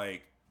it was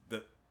like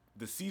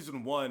the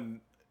season 1.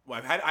 Well,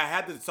 I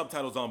had the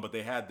subtitles on, but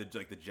they had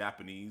the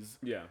Japanese.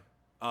 Yeah.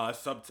 I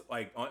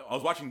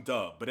was watching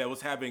dub, but I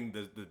was having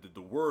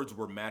the words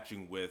were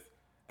matching with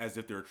as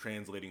if they were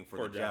translating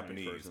for the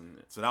Japanese.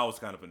 So that was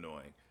kind of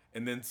annoying.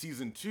 And then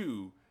season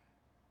 2,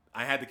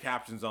 I had the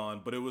captions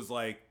on, but it was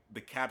like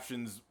the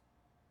captions.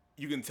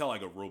 You can tell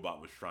like a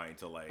robot was trying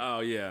to like. Oh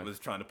yeah. Was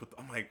trying to put.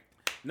 I'm like.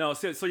 No,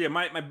 so yeah,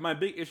 my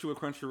big issue with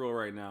Crunchyroll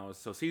right now is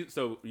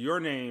so Your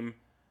Name.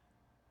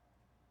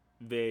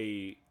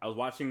 I was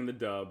watching the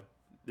dub.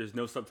 There's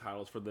no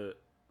subtitles for the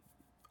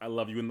I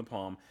Love You in the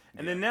Palm.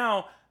 And then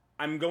now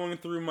I'm going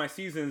through my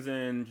seasons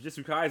in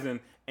Jujutsu Kaisen,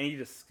 and you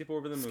just skip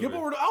over the movie. I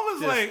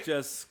was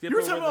just skip you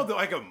were talking about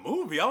like a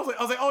movie. I was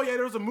like, oh yeah,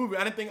 there was a movie.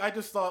 I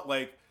just thought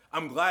like,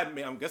 I'm glad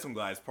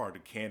it's part of the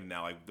canon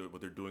now, like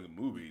what they're doing in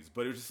movies.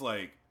 But it was just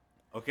like,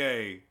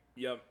 okay,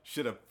 yep,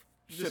 should have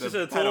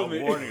had a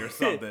warning or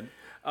something.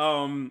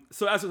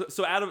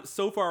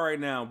 So far right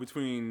now,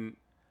 between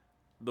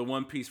the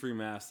One Piece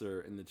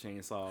remaster and the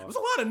Chainsaw, there's a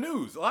lot of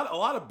news, a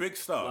lot of big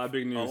stuff, a lot of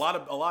big news, a lot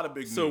of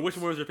big news. So which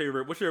one was your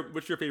favorite? What's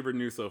your favorite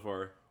news so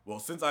far? Well,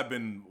 since I've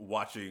been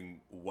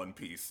watching One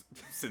Piece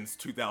since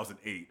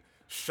 2008,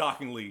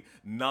 shockingly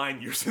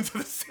 9 years into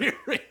the series.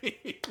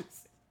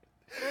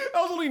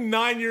 I was only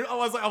 9 years. I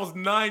was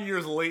 9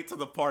 years late to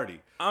the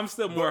party. I'm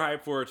still more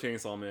hyped for a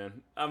Chainsaw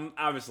Man.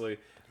 Obviously.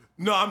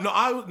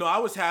 I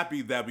was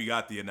happy that we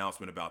got the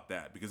announcement about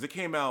that because it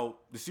came out.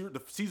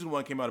 The season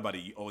 1 came out about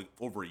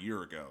over a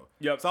year ago.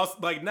 Yep. So I was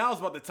like, now's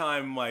about the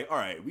time. I'm like, all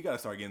right, we got to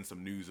start getting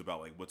some news about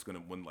like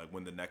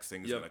when the next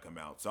thing is gonna come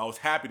out. So I was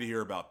happy to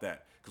hear about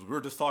that because we were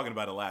just talking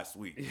about it last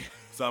week.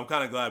 So I'm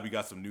kind of glad we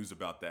got some news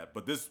about that.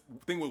 But this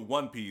thing with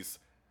One Piece,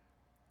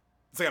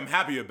 it's like I'm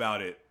happy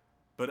about it,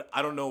 but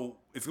I don't know.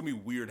 It's gonna be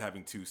weird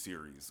having 2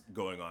 series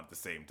going on at the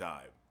same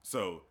time.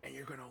 So and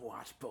you're gonna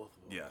watch both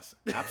of them. Yes,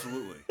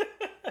 absolutely.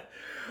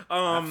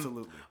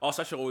 Absolutely.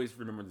 Also, I should always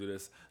remember to do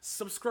this.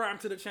 Subscribe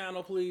to the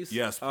channel, please.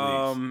 Yes,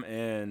 please.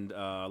 And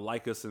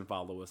like us and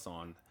follow us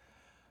on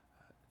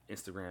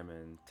Instagram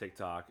and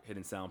TikTok,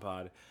 Hidden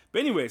SoundPod. But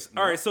anyways,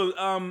 all right. So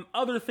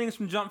other things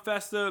from Jump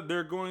Festa.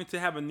 They're going to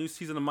have a new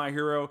season of My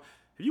Hero.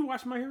 Have you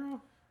watched My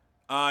Hero?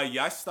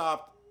 Yeah, I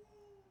stopped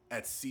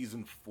at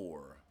season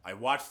 4. I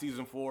watched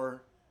season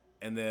 4,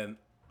 and then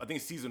I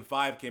think season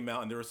 5 came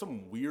out, and there were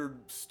some weird,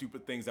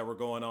 stupid things that were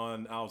going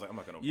on. I was like, I'm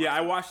not gonna watch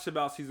I watched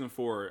about season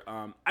 4.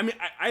 I mean,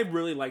 I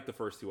really liked the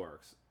first 2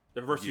 arcs.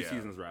 The first 2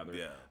 seasons, rather.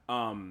 Yeah.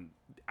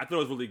 I thought it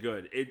was really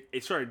good.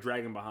 It started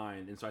dragging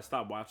behind, and so I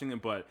stopped watching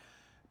it. But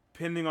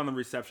depending on the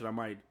reception, I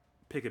might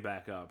pick it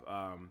back up.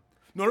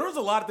 No, there was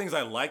a lot of things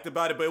I liked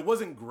about it, but it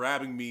wasn't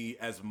grabbing me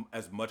as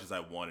much as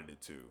I wanted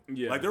it to.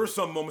 Yeah. Like, there were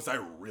some moments I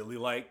really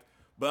liked,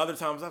 but other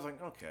times I was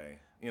like, okay,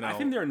 you know. I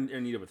think they're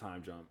in need of a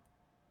time jump.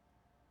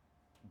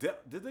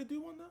 Did they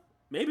do one though?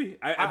 Maybe.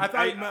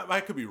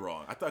 I could be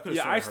wrong. I thought.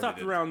 I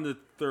stopped around the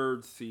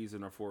 3rd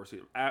season or 4th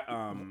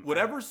season.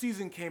 Whatever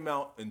season came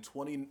out in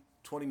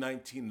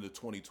 2019 to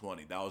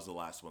 2020, that was the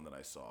last one that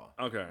I saw.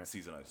 Okay. The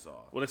season I saw.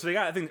 Well, so they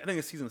got. I think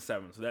it's season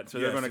 7. So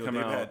they're going to come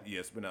out.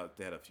 It's been out.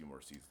 They had a few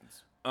more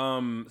seasons.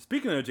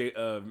 Speaking of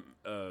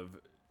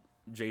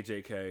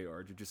JJK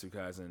or Jujutsu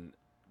Kaisen,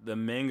 the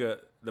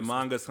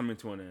manga's coming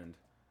to an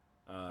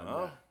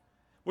end.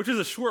 Which is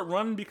a short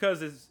run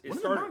because it when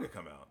started. When did the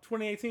manga come out?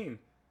 2018.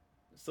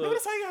 So maybe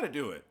that's how you got to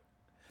do it.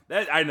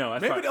 That I know.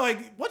 Maybe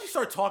once you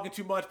start talking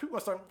too much, people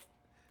start.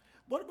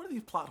 What are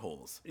these plot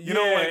holes? You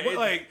know,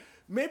 like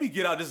maybe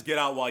get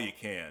out while you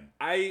can.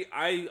 I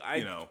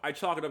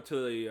chalk it up to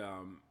the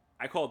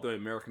I call it the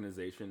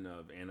Americanization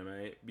of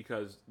anime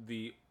because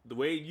the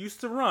way it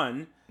used to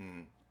run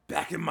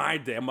back in my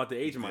day. I'm about to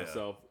age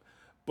myself,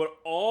 but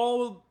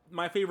all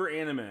my favorite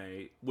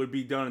anime would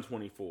be done in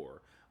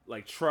 24.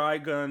 Like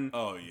Trigun,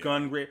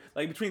 Gungrave,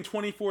 like between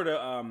 24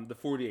 to the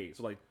 48.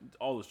 So like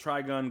all those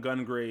Trigun,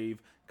 Gungrave,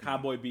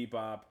 Cowboy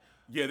Bebop.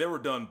 Yeah, they were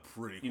done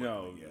pretty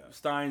quickly.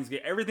 Steins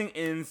Gate. Everything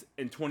ends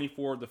in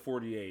 24 to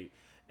 48,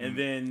 and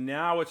then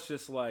now it's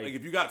just like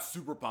if you got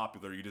super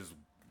popular, you just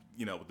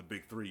with the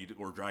big 3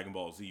 or Dragon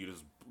Ball Z, you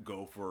just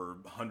go for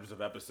hundreds of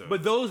episodes.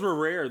 But those were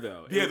rare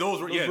though. Yeah, those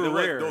were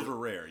rare. Those were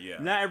rare. Yeah.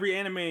 Not every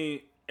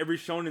anime, every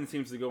shonen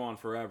seems to go on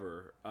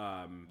forever.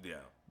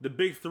 The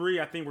big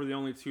 3, I think, were the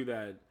only 2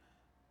 that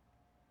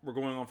were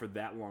going on for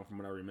that long, from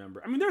what I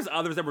remember. I mean, there's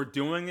others that were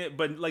doing it,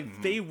 but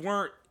like they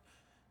weren't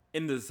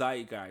in the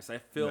zeitgeist. I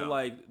feel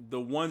like the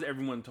ones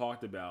everyone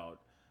talked about,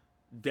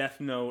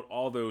 Death Note,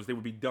 all those, they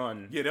would be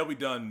done. Yeah, they'll be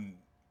done.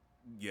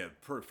 Yeah,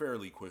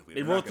 fairly quickly.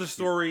 They wrote the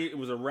story. It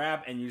was a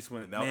wrap, and you just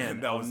went,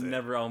 "Man,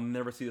 I'll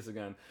never see this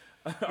again."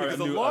 Because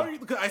the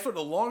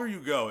longer you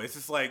go, it's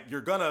just like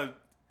you're gonna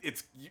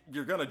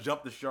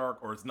jump the shark,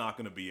 or it's not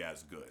gonna be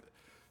as good.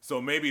 So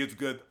maybe it's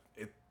good.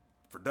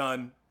 We're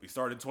done. We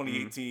started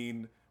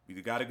 2018.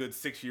 We got a good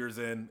 6 years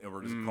in, and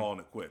we're just calling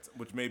it quits,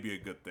 which may be a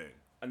good thing.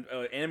 An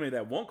anime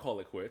that won't call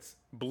it quits.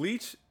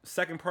 Bleach,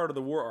 second part of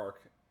the war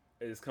arc,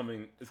 is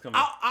coming.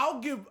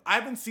 I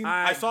haven't seen.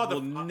 I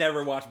will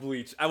never watch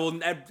Bleach.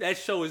 That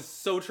show is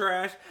so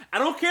trash. I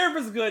don't care if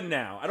it's good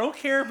now. I don't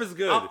care if it's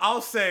good.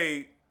 I'll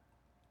say.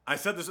 I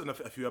said this in a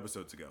few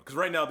episodes ago because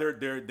right now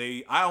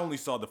I only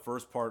saw the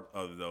first part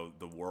of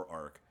the war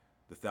arc,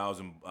 the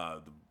thousand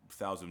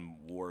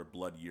war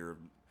blood year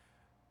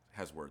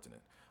has words in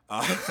it.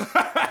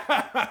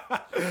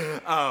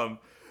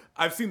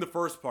 I've seen the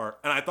first part,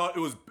 and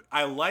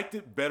I liked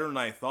it better than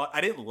I thought.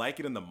 I didn't like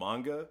it in the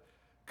manga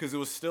because it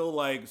was still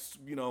like,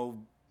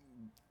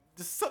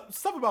 just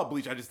stuff about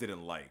Bleach I just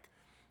didn't like.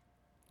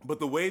 But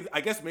the way,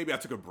 I guess maybe I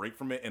took a break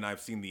from it and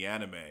I've seen the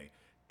anime,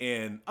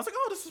 and I was like,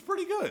 oh, this is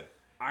pretty good.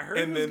 I heard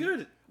it was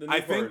good.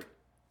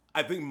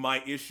 I think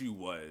my issue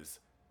was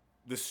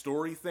the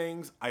story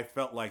things. I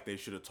felt like they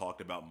should have talked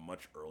about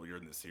much earlier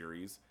in the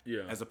series,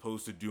 as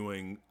opposed to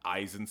doing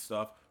Aizen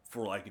stuff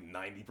for like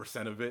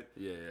 90% of it.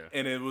 Yeah.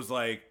 And it was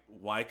like,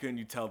 why couldn't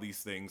you tell these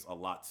things a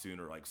lot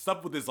sooner? Like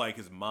stuff with his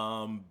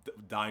mom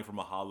dying from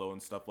a hollow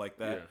and stuff like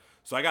that. Yeah.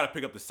 So I got to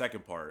pick up the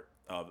second part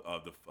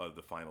of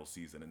the final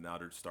season, and now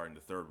they're starting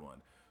the third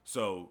one.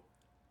 So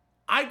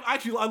I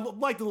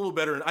liked it a little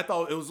better, and I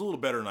thought it was a little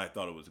better than I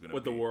thought it was going to be.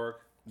 With the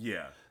work?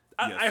 Yeah.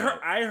 I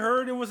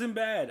heard it wasn't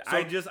bad. So,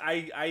 I just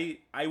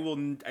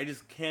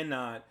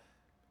cannot.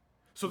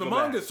 So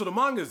the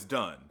manga's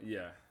done.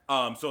 Yeah.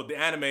 So the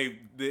anime,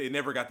 it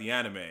never got the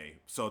anime,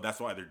 so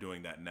that's why they're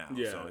doing that now.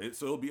 Yeah.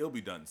 So it'll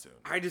be done soon.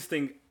 I just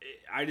think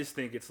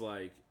it's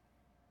like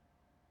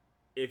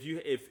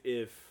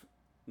if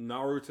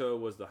Naruto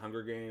was the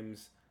Hunger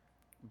Games,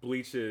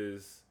 Bleach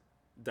is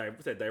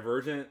what's that,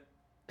 Divergent,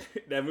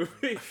 that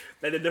movie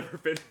that they never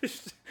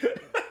finished.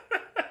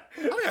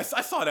 Oh yes,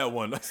 I saw that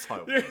one. You know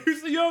what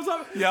I'm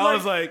talking? Yeah, I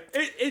was like,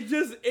 it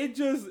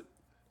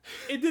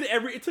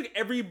took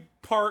every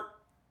part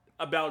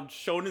about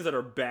shonens that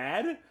are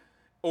bad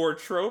or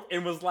trope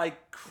and was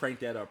like, crank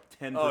that up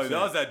 10%. Oh,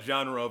 that was that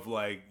genre of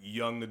like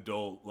young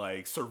adult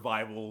like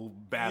survival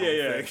battle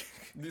thing.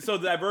 So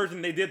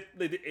Divergent, they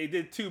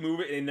did 2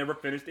 movies and they never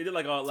finished. They did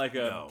like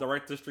a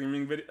direct to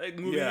streaming video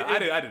movie. Yeah,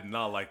 I did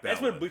not like that.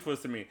 That's what Bleach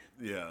was to me.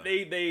 Yeah,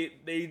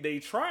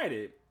 they tried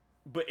it,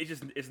 but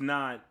it's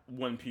not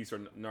One Piece or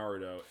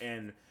Naruto,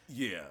 and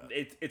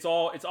it's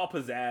all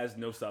pizzazz,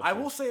 no substance. I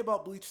will say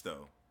about Bleach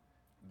though,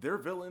 their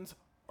villains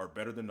are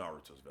better than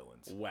Naruto's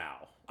villains.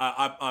 Wow.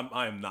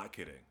 I am not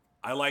kidding.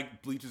 I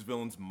like Bleach's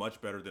villains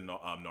much better than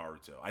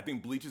Naruto. I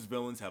think Bleach's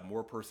villains have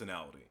more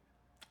personality.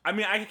 I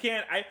mean, I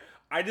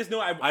just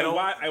know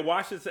I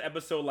watched this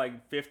episode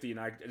like 50 and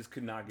I just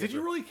could not get Did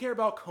you really care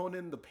about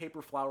Conan the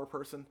paper flower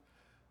person?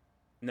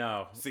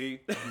 No.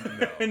 See?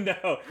 No.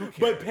 No.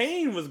 But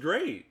Pain was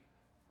great.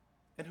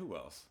 And who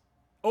else?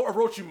 Oh,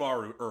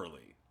 Orochimaru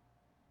early.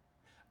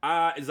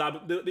 Is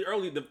that the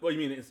early? What do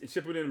you mean? Is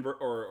Shippuden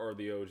or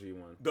the OG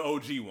one? The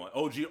what do you mean? Is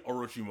Shippuden or the OG one? The OG one. OG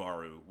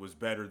Orochimaru was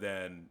better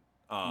than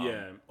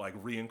like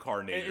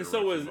reincarnated. And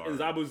so was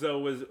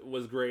Zabuza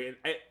was great.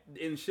 And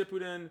in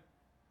Shippuden,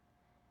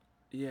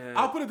 yeah.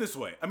 I'll put it this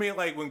way. I mean,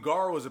 like when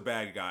Gar was a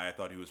bad guy, I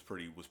thought he was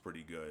pretty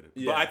good.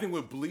 Yeah. But I think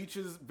with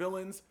Bleach's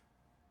villains,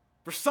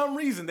 for some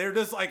reason, they're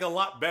just like a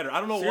lot better. I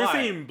don't know why. You're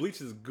saying Bleach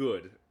is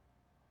good.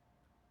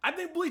 I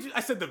think Bleach.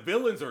 I said the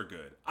villains are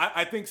good.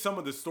 I think some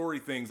of the story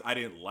things I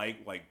didn't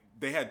like. Like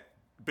they had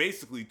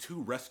basically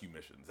 2 rescue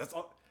missions. That's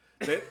all.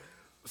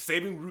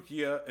 Saving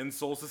Rukia and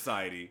Soul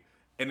Society,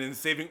 and then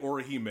saving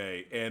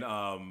Orihime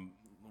and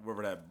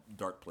wherever that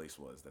dark place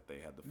was that they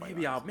had to fight.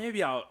 Maybe I'll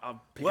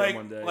pick it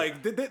one day.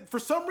 Like for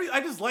some reason,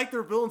 I just like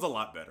their villains a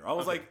lot better. I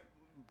was like.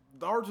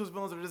 Naruto's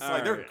villains are just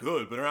they're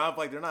good, but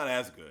they're not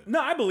as good. No,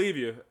 I believe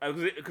you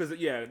because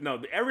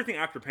everything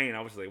after Pain,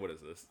 I was like, what is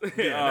this?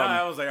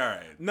 I was like, all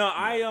right. No,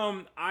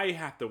 yeah. I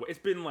have to. It's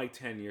been like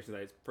 10 years since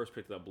I first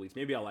picked up Bleach.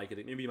 Maybe I like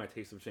it. Maybe my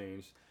tastes have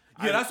changed.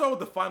 Yeah, that's why with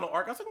the final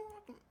arc, I was like,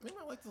 maybe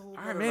I like this a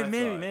little bit.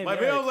 Maybe.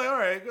 I was like,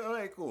 all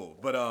right, cool.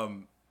 But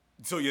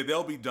so yeah,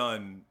 they'll be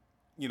done.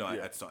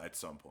 At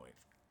some point.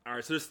 All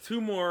right, so there's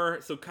 2 more.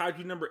 So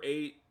Kaiju number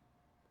 8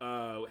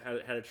 had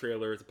a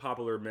trailer. It's a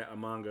popular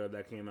manga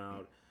that came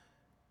out.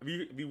 Have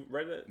you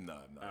read it? No.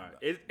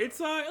 It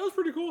was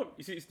pretty cool. Have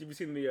you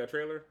seen the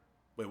trailer?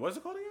 Wait, what is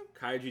it called again?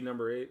 Kaiju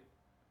number 8.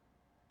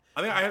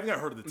 I think I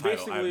heard of the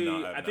title. Basically,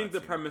 I think the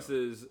premise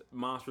is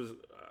monsters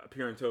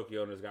appear in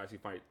Tokyo and there's guys who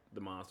fight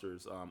the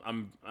monsters.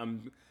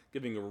 I'm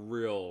giving a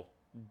real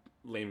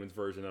layman's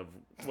version of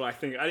what I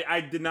think.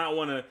 I did not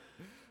want to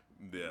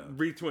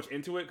read too much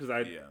into it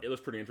because it was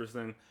pretty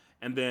interesting.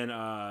 And then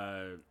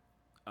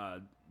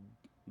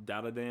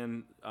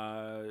Dadadan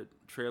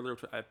trailer,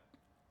 which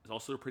it's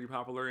also a pretty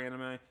popular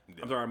anime.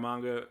 I'm sorry,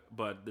 manga,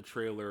 but the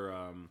trailer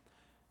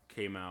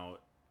came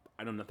out.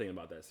 I know nothing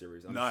about that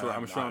series. I'm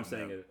sure I'm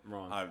saying it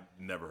wrong. I've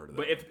never heard of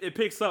that. But if it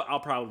picks up, I'll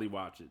probably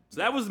watch it.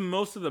 So that was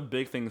most of the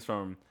big things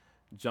from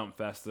Jump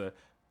Festa.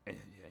 And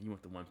yeah, you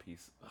want the One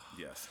Piece. Ugh.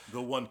 Yes,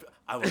 the One.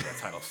 I love that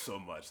title so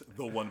much.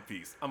 The One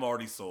Piece. I'm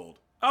already sold.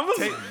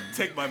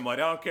 Take my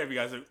money. I don't care if you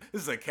guys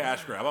this is a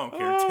cash grab. I don't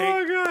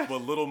care. Take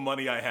what little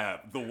money I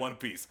have. The One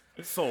Piece.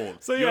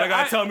 Sold. So you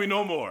gotta tell me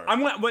no more.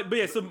 But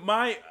yeah, so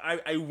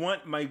I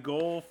want my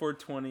goal for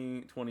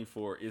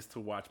 2024 is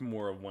to watch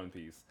more of One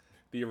Piece.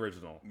 The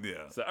original.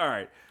 Yeah. So all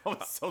right.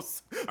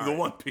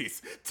 One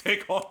Piece.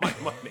 Take all my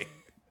money.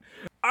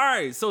 All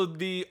right, so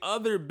the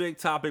other big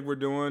topic we're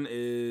doing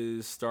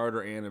is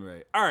starter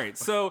anime. All right,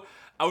 so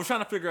I was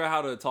trying to figure out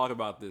how to talk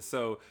about this.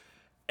 So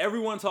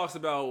everyone talks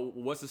about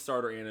what's a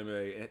starter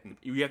anime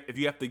if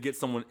you have to get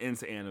someone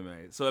into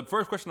anime. So the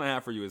first question I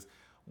have for you is,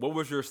 what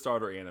was your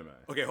starter anime?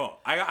 Okay, hold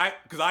on.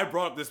 Because I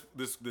brought up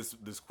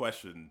this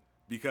question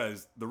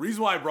because the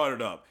reason why I brought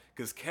it up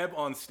because Kev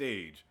on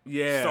stage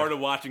started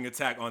watching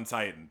Attack on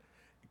Titan.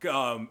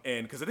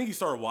 And because I think he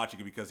started watching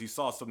it because he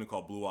saw something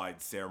called Blue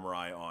Eyed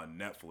Samurai on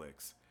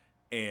Netflix,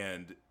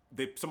 and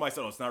somebody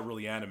said, "Oh, it's not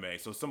really anime."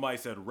 So somebody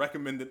said,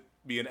 "Recommend it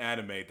be an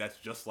anime that's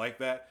just like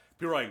that."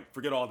 People are like,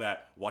 "Forget all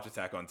that. Watch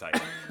Attack on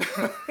Titan."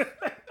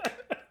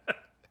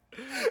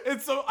 And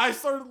so I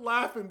started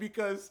laughing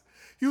because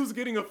he was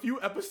getting a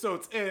few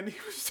episodes in. He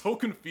was so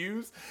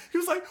confused. He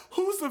was like,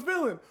 "Who's the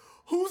villain?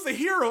 Who's the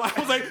hero?" I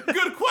was like,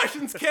 "Good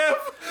questions, Kev."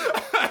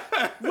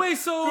 Wait,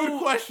 so good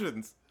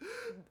questions.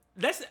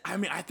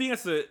 I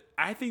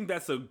think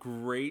that's a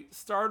great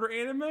starter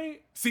anime.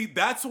 See,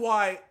 that's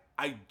why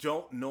I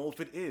don't know if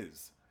it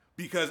is.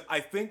 Because I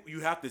think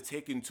you have to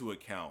take into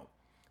account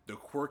the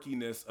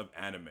quirkiness of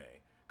anime.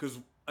 Because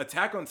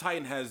Attack on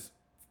Titan has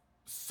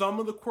some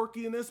of the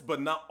quirkiness,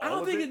 but not all of it. I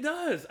don't think it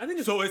does.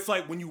 So it's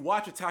like when you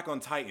watch Attack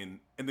on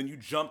Titan and then you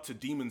jump to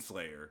Demon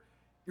Slayer,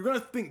 you're going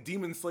to think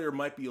Demon Slayer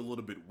might be a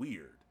little bit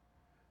weird.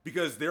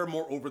 Because they're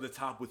more over the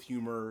top with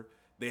humor.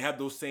 They have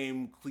those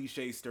same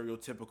cliche,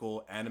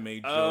 stereotypical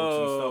anime jokes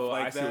and stuff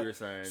like that. I see what you're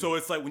saying. So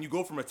it's like when you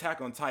go from Attack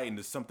on Titan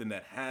to something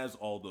that has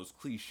all those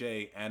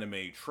cliche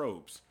anime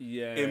tropes,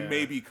 it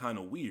may be kind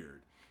of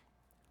weird.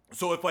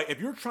 So if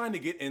you're trying to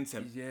get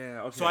into,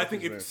 so I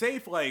think if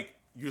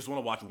you just want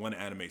to watch one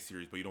anime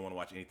series but you don't want to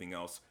watch anything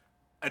else,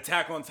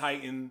 Attack on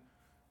Titan,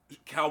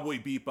 Cowboy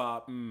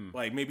Bebop,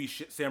 like maybe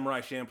Samurai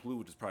Champloo,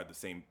 which is probably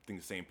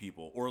the same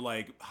people, or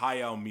like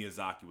Hayao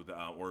Miyazaki with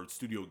or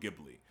Studio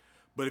Ghibli.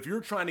 But if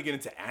you're trying to get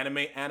into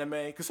anime,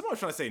 because someone was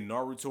trying to say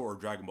Naruto or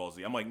Dragon Ball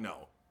Z, I'm like,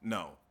 no,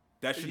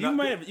 that should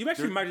not. You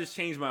actually might just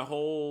change my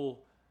whole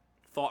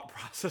thought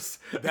process.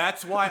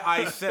 That's why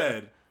I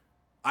said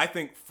I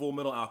think Full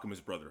Metal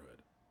Alchemist Brotherhood,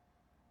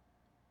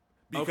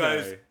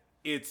 because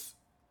it's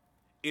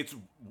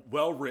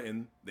well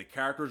written. The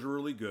characters are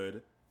really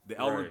good. The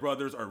Elric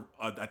brothers are.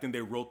 I think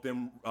they wrote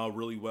them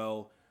really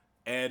well.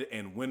 Ed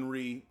and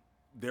Winry,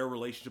 their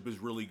relationship is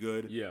really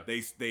good. Yeah,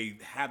 they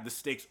have the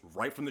stakes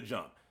right from the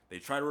jump. They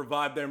try to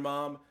revive their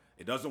mom.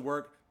 It doesn't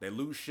work. They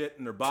lose shit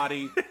in their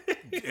body.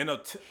 in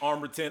a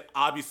armored tent.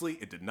 Obviously,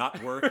 it did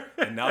not work,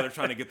 and now they're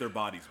trying to get their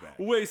bodies back.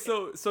 Wait,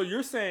 so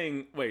you're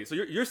saying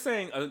you're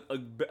saying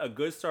a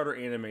good starter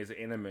anime is an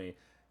anime,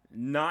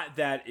 not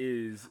that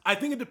is. I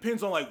think it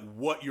depends on like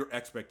what your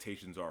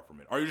expectations are from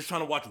it. Are you just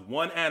trying to watch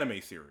one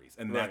anime series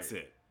and that's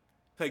it?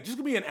 Like, just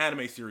give me an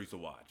anime series to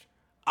watch.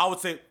 I would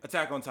say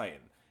Attack on Titan.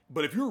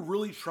 But if you're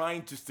really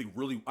trying to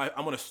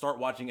I'm going to start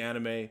watching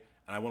anime and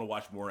I want to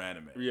watch more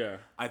anime. Yeah.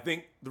 I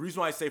think the reason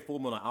why I say Full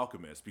Metal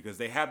Alchemist, because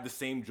they have the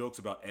same jokes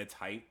about Ed's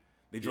height.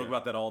 They joke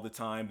about that all the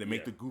time. They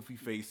make the goofy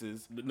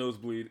faces. The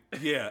nosebleed.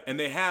 Yeah. And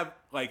they have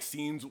like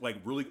scenes like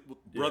really,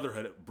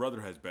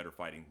 Brother has better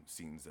fighting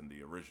scenes than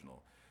the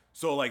original.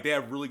 So like they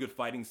have really good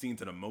fighting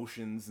scenes and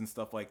emotions and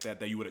stuff like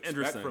that you would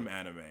expect from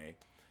anime.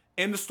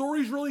 And the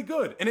story's really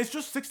good. And it's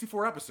just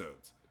 64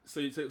 episodes.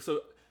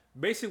 So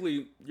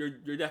basically,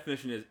 your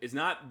definition is it's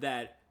not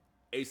that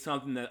it's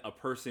something that a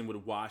person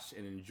would watch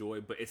and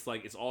enjoy, but it's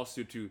like it's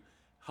also to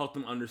help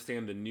them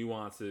understand the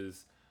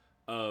nuances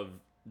of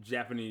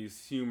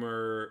Japanese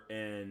humor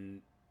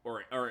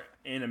or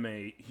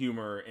anime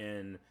humor,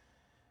 and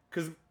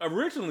because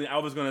originally I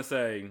was gonna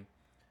say,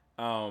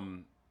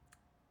 so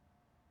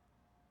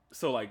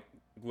like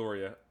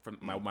Gloria from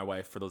my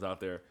wife, for those out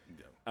there,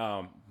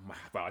 wow,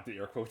 I did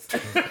air quotes.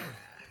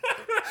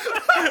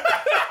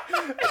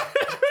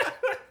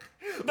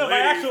 No, my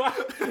actual.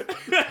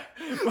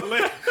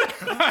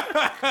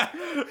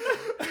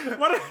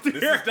 What this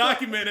is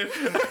documented.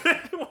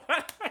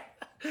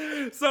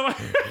 So,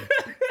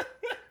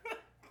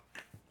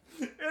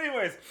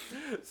 anyways,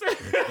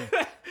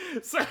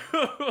 so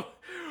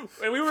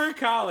when we were in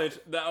college,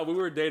 we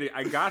were dating.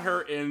 I got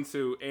her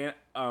into,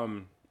 I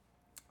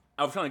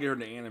was trying to get her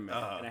into anime,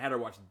 and I had her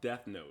watch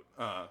Death Note.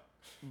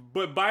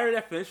 But by her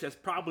definition, that's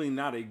probably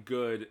not a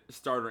good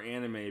starter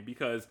anime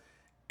because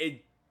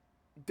it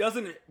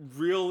doesn't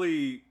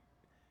really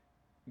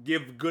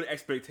give good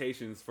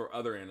expectations for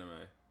other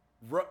anime.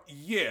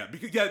 Yeah,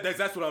 because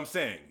that's what I'm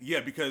saying.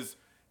 Yeah, because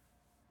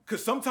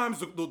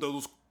sometimes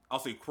those I'll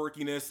say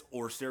quirkiness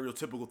or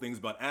stereotypical things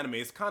about anime,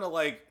 it's kind of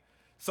like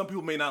some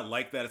people may not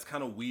like that. It's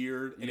kind of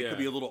weird and it could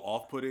be a little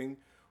off-putting.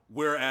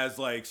 Whereas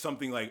like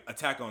something like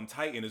Attack on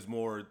Titan is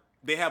more.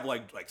 They have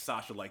like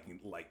Sasha liking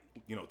to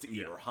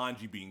eat or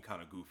Hanji being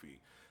kind of goofy.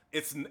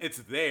 It's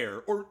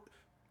there or.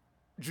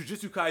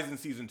 Jujutsu Kaisen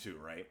Season 2,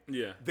 right?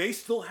 Yeah. They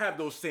still have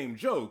those same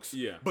jokes,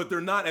 but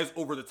they're not as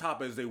over the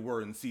top as they were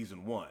in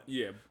Season 1.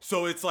 Yeah.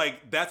 So it's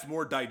like, that's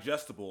more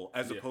digestible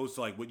as opposed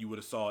to like what you would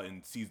have saw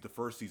in the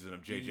first season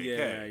of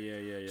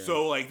JJK. Yeah.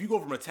 So like, if you go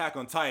from Attack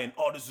on Titan,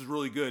 oh, this is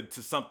really good,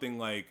 to something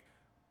like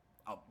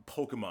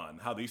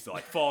Pokemon, how they used to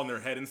like fall on their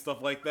head and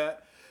stuff like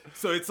that.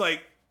 So it's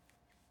like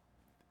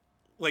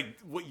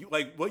what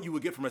you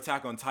would get from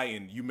Attack on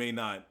Titan, you may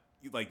not,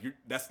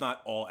 that's not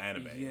all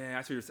anime. Yeah,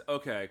 that's what you're saying.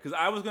 Okay, because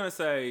I was gonna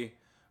say,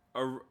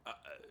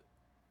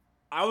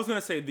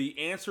 the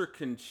answer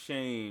can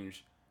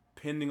change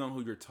depending on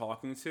who you're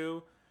talking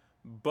to,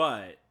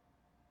 but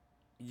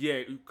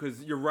yeah,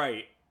 because you're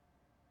right.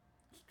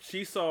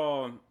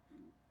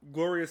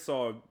 Gloria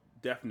saw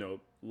Death Note,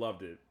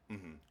 loved it,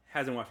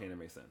 hasn't watched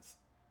anime since.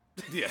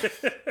 Yeah.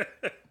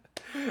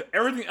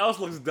 Everything else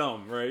looks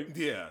dumb, right?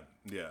 Yeah.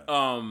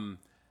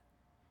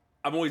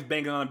 I'm always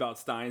banging on about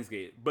Steins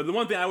Gate. But the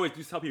one thing I always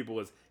do tell people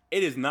is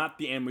it is not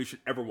the anime you should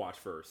ever watch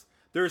first.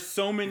 There's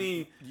so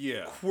many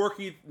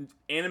quirky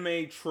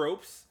anime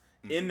tropes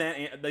in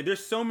that. Like,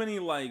 there's so many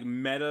like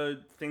meta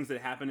things that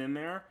happen in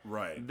there.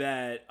 Right.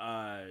 That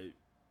I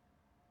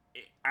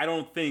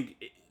don't think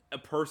a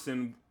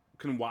person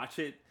can watch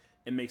it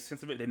and make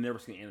sense of it. They've never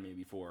seen anime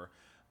before.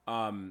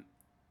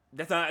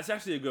 That's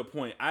actually a good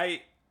point.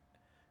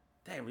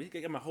 Damn, we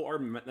get my whole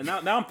argument.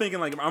 Now I'm thinking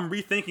like I'm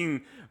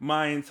rethinking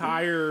my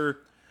entire.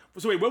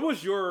 So wait, what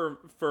was your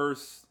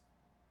first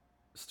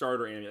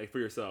starter anime like for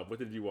yourself? What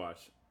did you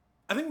watch?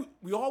 I think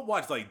we all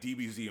watched like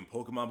DBZ and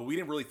Pokemon, but we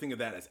didn't really think of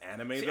that as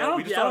anime. See, I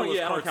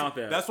don't count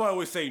that. That's why I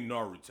always say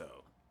Naruto.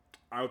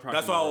 I would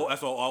probably. That's why I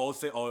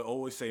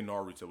always say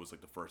Naruto was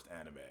like the first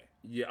anime.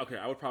 Yeah, okay,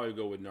 I would probably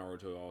go with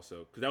Naruto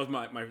also because that was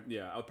my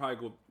I would probably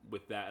go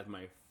with that as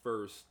my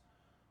first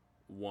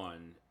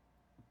one,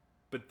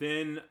 but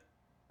then.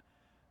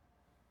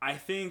 I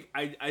think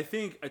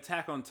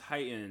Attack on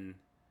Titan.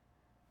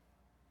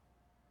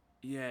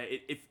 Yeah,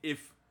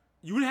 if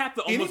you would have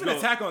to almost. And even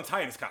Attack on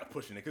Titan is kind of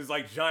pushing it because it's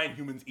like giant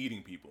humans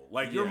eating people.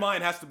 Like your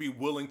mind has to be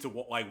willing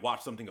to like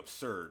watch something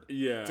absurd.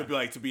 Yeah.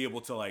 To be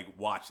able to like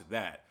watch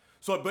that.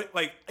 So, but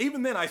like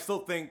even then, I still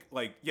think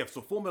like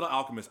So Full Metal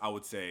Alchemist, I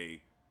would say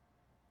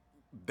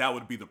that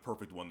would be the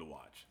perfect one to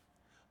watch.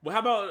 Well, how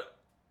about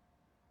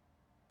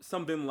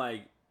something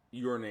like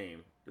Your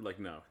Name? You're like,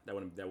 no, that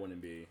wouldn't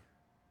be.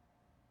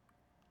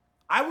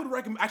 I would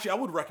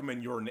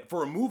recommend Your Name.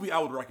 For a movie, I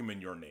would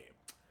recommend Your Name.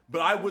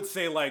 But I would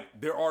say, like,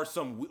 there are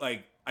some,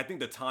 like, I think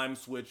the time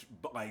switch,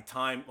 like,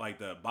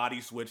 the body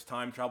switch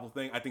time travel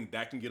thing, I think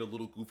that can get a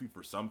little goofy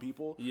for some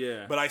people.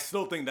 Yeah. But I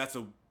still think I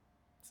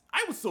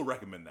would still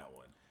recommend that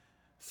one.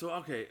 So,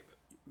 okay,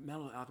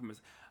 Metal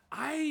Alchemist.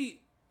 I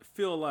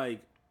feel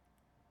like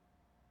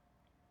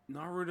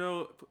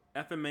Naruto,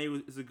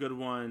 FMA is a good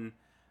one.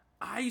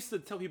 I used to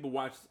tell people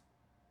watch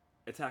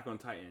Attack on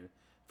Titan.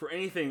 For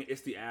anything,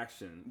 it's the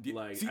action.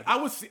 Like, see, I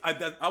would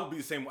be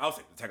the same. I would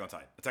say Attack on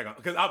Titan,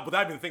 because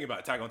I've been thinking about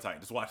Attack on Titan.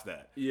 Just watch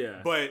that.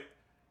 Yeah. But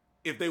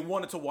if they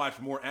wanted to watch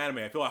more anime,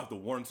 I feel I have to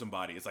warn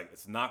somebody. It's like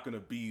it's not gonna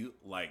be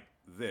like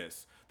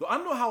this. Though I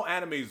don't know how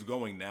anime is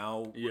going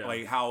now. Yeah.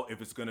 Like how if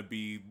it's gonna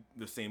be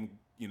the same,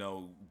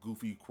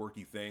 goofy,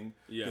 quirky thing.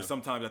 Yeah. Because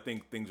sometimes I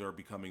think things are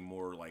becoming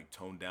more like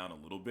toned down a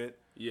little bit.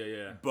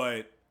 Yeah.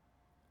 But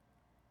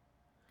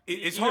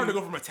it's hard to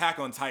go from Attack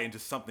on Titan to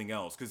something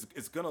else because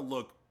it's gonna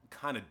look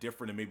kind of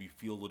different and maybe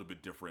feel a little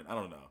bit different. I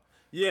don't know.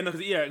 Yeah, no,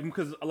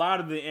 because a lot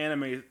of the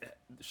anime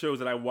shows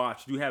that I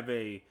watch do have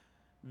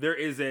there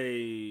is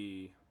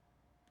a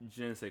je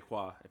ne sais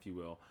quoi, if you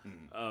will,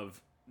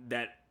 of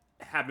that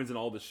happens in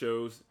all the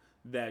shows.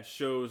 That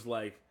shows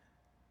like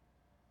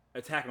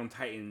Attack on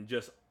Titan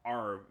just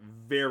are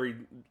very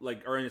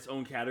are in its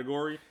own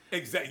category.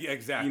 Exactly.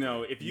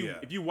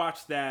 If you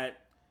watch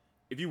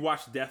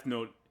Death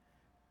Note,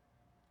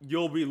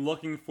 you'll be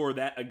looking for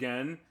that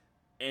again.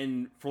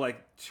 And for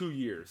like 2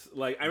 years,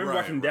 I remember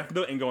watching Death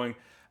Note and going,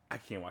 I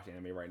can't watch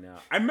anime right now.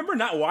 I remember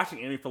not watching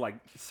anime for like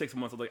 6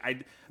 months.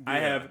 Same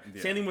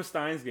thing with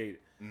Steins Gate.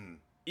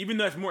 Even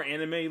though it's more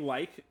anime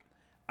like,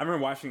 I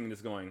remember watching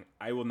this going,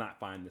 I will not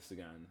find this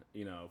again.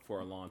 For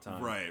a long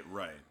time. Right.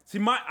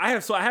 See, I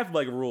have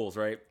like rules,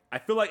 right? I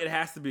feel like it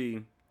has to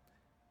be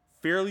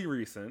fairly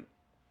recent.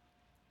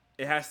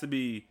 It has to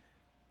be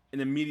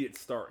an immediate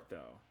start,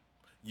 though.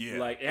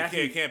 Yeah,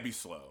 it can't be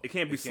slow. It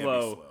can't be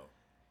slow.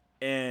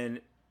 And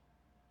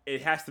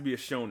it has to be a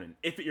shonen.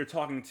 If you're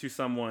talking to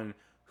someone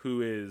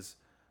who is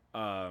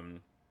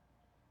like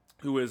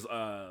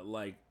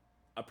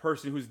a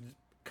person who's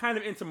kind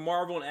of into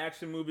Marvel and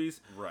action movies,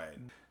 right?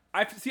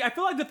 I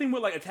feel like the thing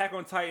with like Attack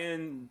on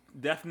Titan,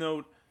 Death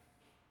Note,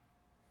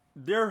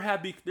 there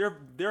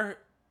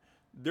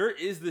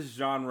is this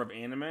genre of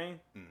anime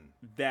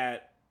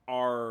that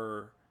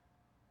are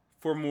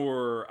for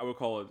more, I would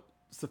call it,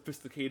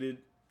 sophisticated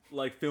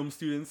like film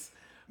students.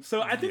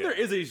 So I think there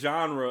is a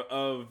genre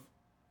of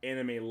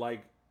anime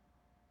like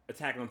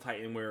Attack on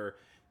Titan where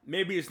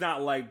maybe it's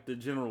not like the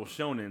general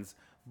shonens,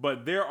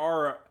 but there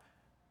are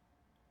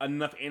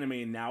enough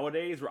anime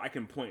nowadays where I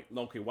can point,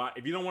 okay,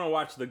 if you don't want to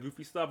watch the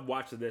goofy stuff,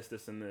 watch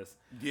this, and this.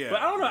 Yeah.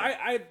 But I don't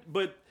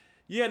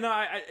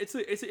know. It's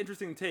an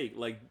interesting take.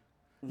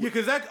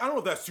 Because I don't know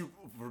if that's too,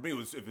 for me,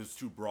 if it's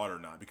too broad or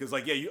not. Because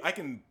I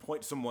can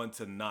point someone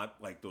to not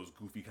like those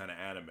goofy kind of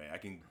anime. I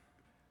can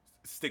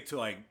stick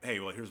to hey,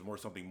 well, here's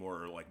something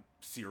more like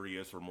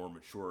serious or more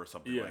mature or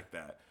something like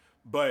that.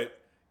 But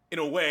in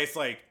a way, it's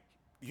like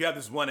you have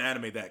this one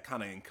anime that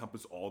kind of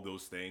encompasses all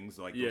those things,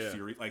 those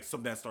series, like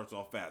something that starts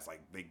off fast,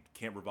 like they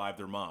can't revive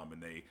their mom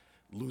and they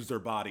lose their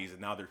bodies and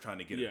now they're trying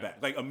to get it back,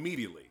 like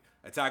immediately.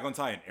 Attack on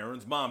Titan,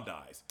 Aaron's mom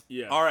dies.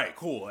 Yeah. All right,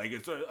 cool. Like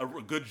it's a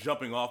good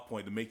jumping off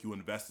point to make you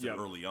invested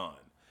early on.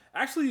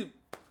 Actually,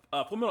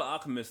 Fullmetal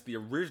Alchemist, the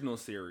original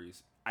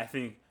series, I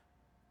think,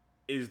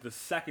 is the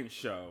second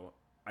show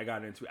I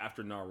got into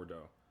after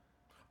Naruto.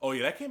 Oh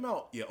yeah, that came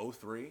out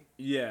 2003.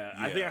 Yeah,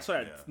 I think I saw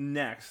that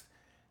next,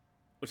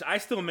 which I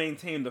still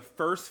maintain the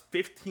first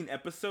 15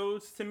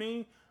 episodes to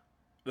me,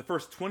 the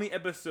first 20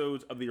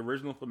 episodes of the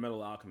original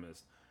Fullmetal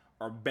Alchemist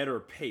are better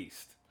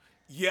paced.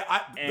 Yeah,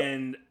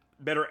 and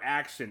better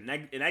action,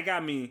 and that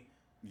got me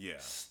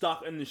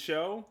stuck in the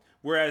show.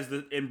 Whereas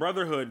in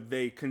Brotherhood,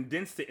 they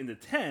condensed it into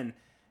 10,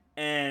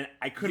 and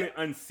I couldn't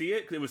unsee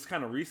it because it was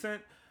kind of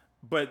recent.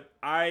 But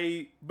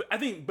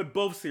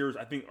both series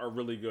I think are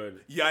really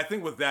good. Yeah, I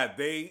think with that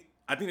I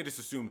think they just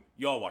assumed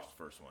y'all watched the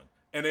first one,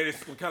 and they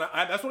just kind of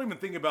that's what I've been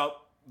thinking about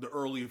the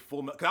early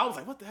Full Metal. Because I was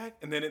like, what the heck?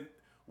 And then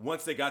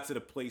once they got to the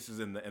places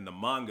in the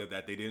manga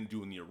that they didn't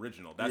do in the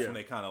original, that's when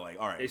they kind of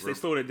all right, they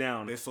slowed it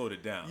down. They slowed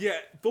it down. Yeah,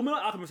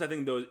 Fullmetal Alchemist I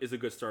think though is a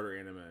good starter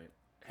anime.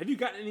 Have you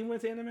gotten anyone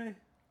to anime?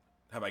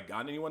 Have I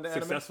gotten anyone to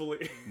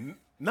successfully? Anime?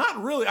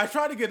 Not really. I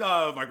tried to get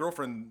my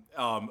girlfriend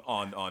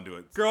onto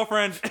it.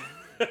 Girlfriend.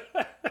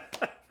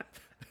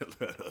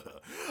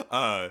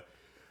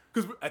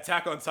 Because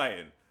Attack on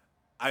Titan,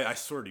 I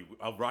swear to you,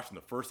 I was watching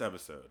the first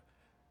episode.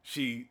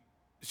 She's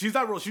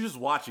not really, she's just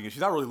watching it.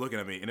 She's not really looking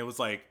at me. And it was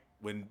like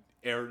when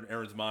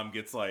Aaron's mom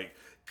gets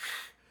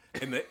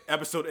and the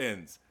episode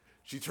ends,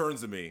 she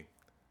turns to me.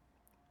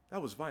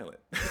 That was violent.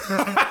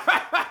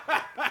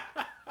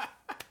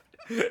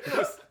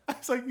 I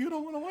was like, you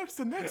don't want to watch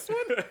the next one?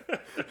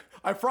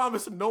 I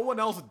promise no one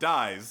else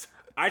dies.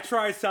 I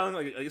tried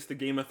selling it's the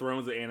Game of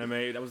Thrones of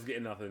anime. That was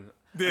getting nothing.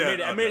 Yeah,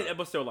 I made an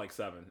episode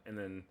 7, and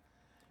then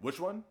which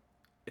one?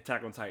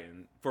 Attack on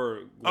Titan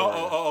for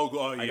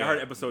Gloria. I heard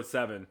episode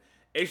 7.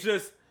 It's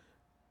just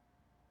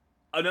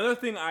another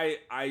thing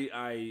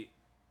I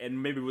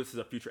and maybe this is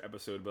a future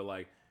episode, but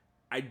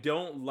I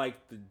don't like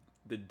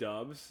the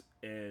dubs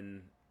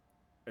in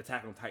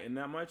Attack on Titan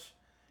that much,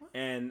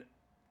 and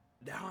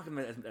I don't like them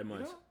that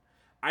much.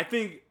 I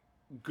think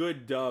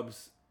good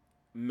dubs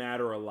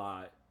matter a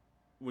lot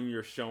when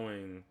you're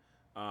showing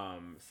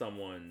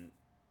someone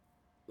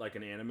like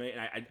an anime,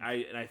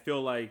 and I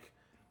feel like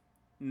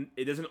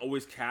it doesn't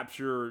always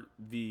capture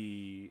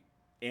the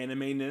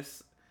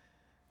anime-ness.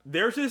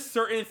 There's just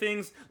certain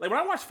things, like when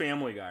I watch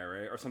Family Guy,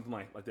 right, or something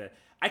like that,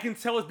 I can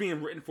tell it's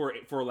being written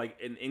for like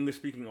an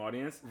English-speaking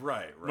audience.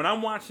 Right. When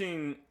I'm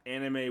watching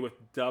anime with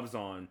dubs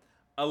on,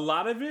 a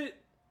lot of it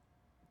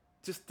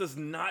just does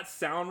not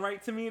sound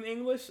right to me in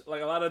English.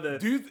 Like a lot of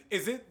the...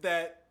 Is it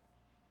that...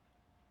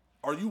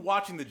 Are you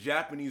watching the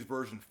Japanese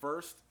version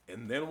first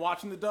and then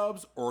watching the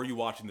dubs, or are you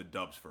watching the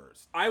dubs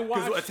first? I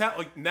watch...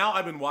 Like now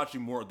I've been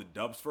watching more of the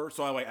dubs first,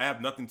 so I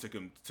have nothing to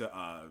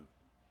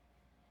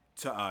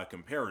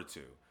compare it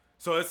to.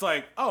 So it's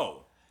like,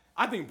 oh,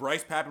 I think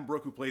Bryce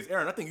Papenbrook, who plays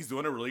Aaron, I think he's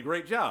doing a really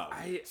great job.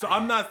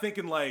 I'm not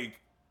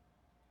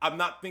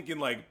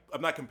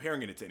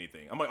comparing it to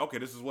anything. I'm like, okay,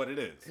 this is what it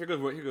is. Here goes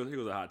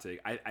a hot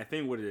take. I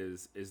think what it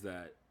is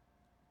that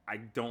I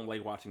don't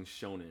like watching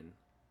shonen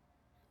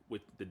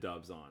with the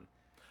dubs on.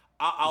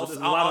 I'll say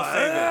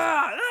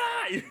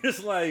this. You're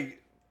just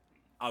like,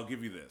 I'll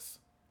give you this.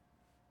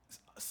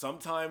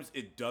 Sometimes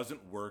it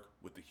doesn't work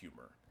with the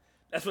humor.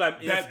 That's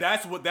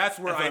what That's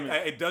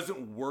where it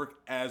doesn't work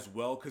as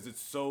well, because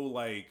it's so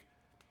like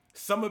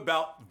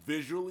about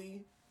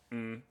visually,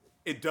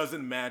 it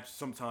doesn't match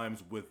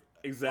sometimes with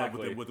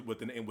exactly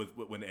with an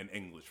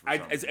English.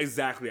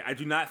 Exactly. I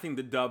do not think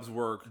the dubs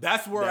work.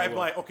 That's where I'm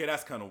like, okay,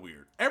 that's kind of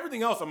weird.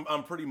 Everything else,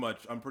 I'm pretty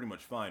much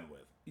fine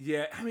with.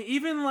 Yeah, I mean,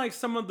 even like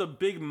some of the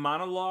big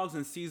monologues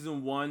in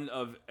season 1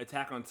 of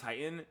Attack on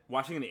Titan,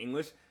 watching it in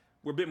English,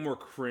 were a bit more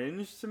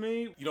cringe to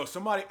me. You know,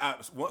 somebody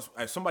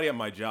at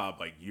my job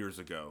like years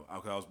ago,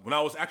 when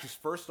I was actually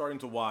first starting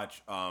to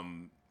watch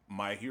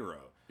My Hero.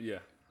 Yeah.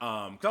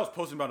 Cause I was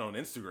posting about it on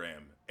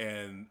Instagram,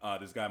 and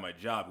this guy at my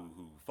job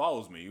who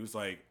follows me, he was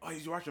like, "Oh,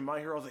 you watching My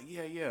Hero?" I was like,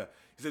 "Yeah."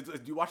 He said,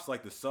 "Do you watch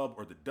like the sub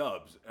or the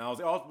dubs?" And I was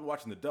like, "Oh, I've been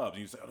watching the dubs." And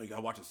he was like, "Oh, you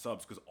gotta watch the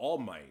subs because All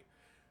Might."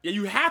 Yeah,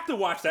 you have to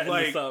watch that in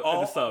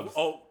the subs.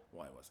 Oh,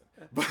 why wasn't?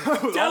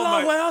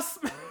 Hello, Wells.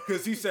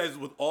 Because he says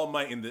with All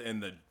Might in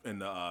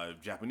the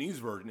Japanese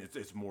version,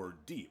 it's more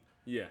deep.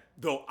 Yeah.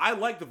 Though I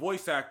like the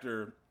voice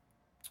actor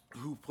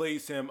who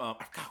plays him. I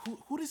forgot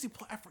who does he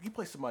play? He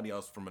plays somebody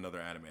else from another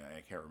anime.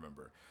 I can't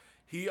remember.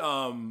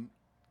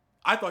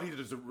 I thought he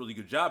did a really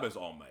good job as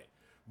All Might,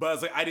 but I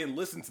was like, I didn't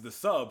listen to the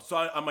sub, so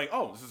I'm like,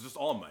 oh, this is just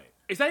All Might.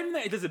 It's not even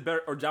that it does a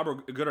better or job or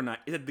good or not.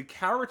 Is that the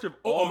character of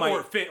All Might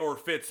or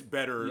fits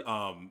better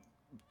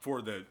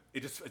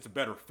it's a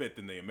better fit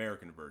than the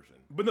American version.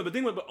 But no, the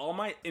thing with All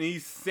Might, and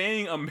he's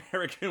saying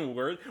American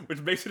words,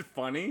 which makes it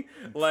funny.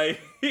 Like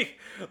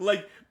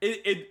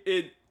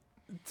it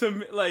to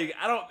me, like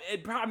I don't.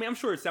 It probably, I mean, I'm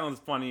sure it sounds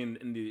funny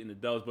in the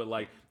dubs, but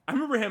like I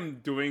remember him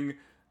doing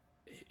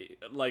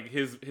like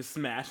his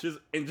smashes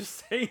and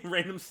just saying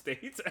random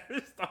states. I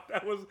just thought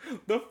that was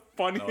the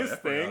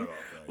funniest thing.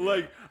 That,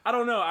 like I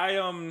don't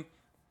know.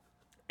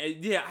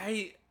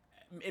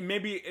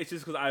 Maybe it's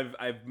just because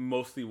I've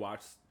mostly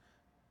watched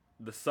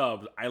the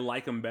subs. I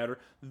like them better,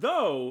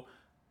 though.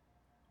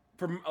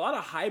 For a lot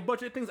of high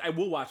budget things, I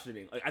will watch it in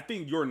English. Like, I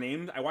think Your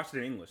Name, I watched it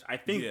in English. I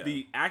think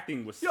the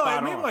acting was spot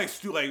on. Maybe like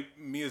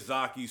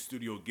Miyazaki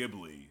Studio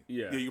Ghibli.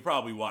 Yeah, you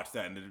probably watch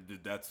that, and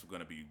that's going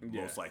to be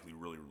most likely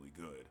really, really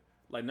good.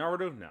 Like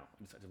Naruto, no,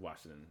 I just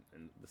watched it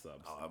in the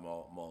subs. Oh, I'm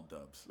all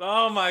dubs.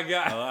 Oh my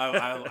god,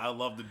 I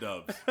love the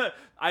dubs.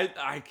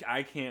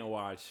 I can't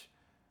watch.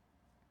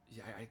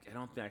 Yeah, I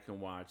don't think I can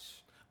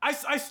watch. I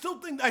still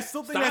think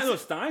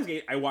Steins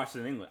Gate. I watched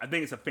it in English. I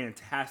think it's a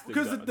fantastic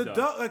because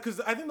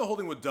because I think the whole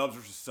thing with dubs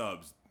versus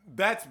subs,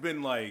 that's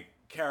been like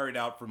carried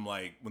out from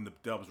like when the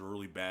dubs were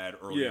really bad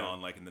early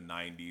on, like in the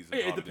 90s. And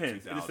it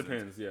depends. It just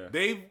depends. Yeah,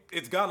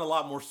 it's gotten a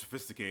lot more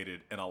sophisticated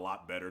and a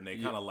lot better, and they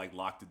kind of like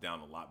locked it down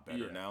a lot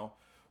better now.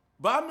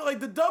 But I'm like,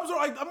 the dubs are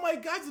like, I'm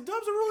like, guys, the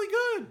dubs are really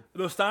good.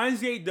 The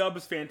Steins Gate dub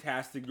is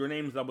fantastic. Your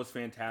Name's dub was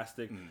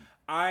fantastic.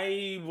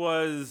 I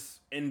was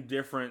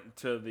indifferent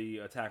to the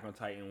Attack on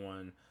Titan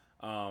one.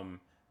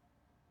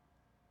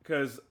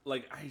 Because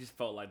like I just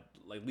felt like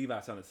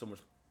Levi sounded so much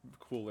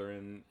cooler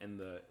in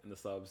the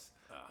subs.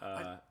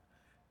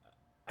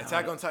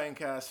 Attack on Titan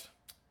cast,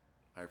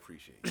 I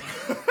appreciate you.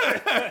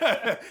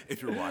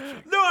 If you're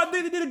watching. No, I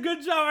think they did a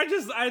good job.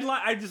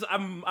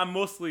 I'm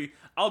mostly,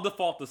 I'll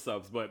default to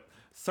subs, but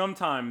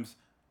sometimes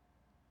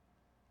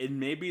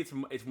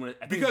it's when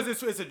because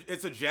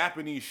it's a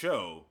Japanese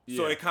show,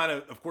 so it kind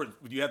of course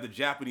when you have the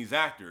Japanese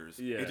actors,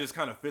 it just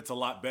kind of fits a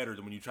lot better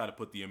than when you try to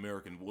put the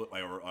American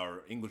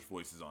or English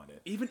voices on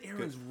it. Even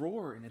Aaron's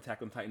roar in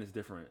Attack on Titan is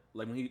different.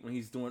 Like when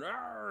he's doing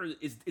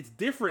it's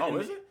different. Oh,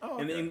 is it? Oh,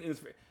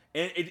 okay.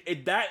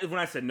 And that is when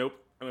I said nope.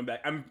 I went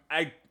back. I'm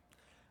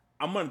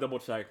gonna double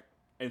check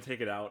and take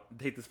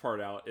this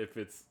part out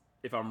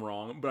if I'm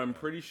wrong, but I'm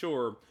pretty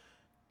sure.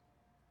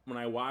 When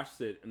I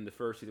watched it in the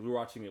first season, we were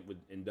watching it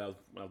in dubs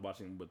when I was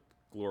watching with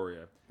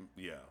Gloria.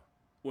 Yeah.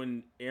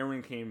 When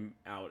Aaron came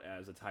out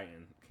as a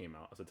Titan,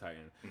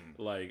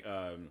 like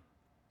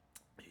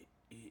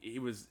he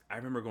was. I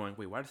remember going,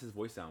 wait, why does his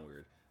voice sound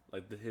weird?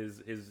 Like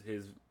his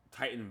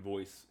Titan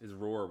voice, his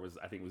roar was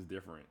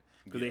different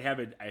because they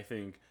have it. I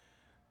think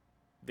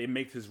they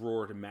make his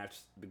roar to match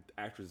the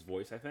actor's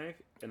voice, I think.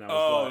 And I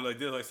was like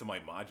did like some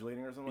like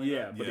modulating or something like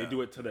that? But they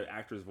do it to the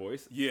actor's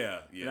voice. Yeah.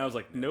 And I was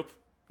like, nope.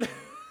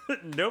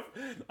 Nope.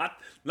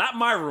 Not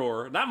my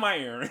roar. Not my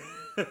Aaron.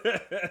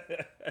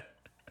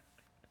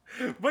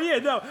 But yeah,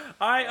 no.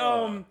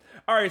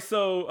 All right,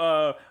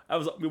 so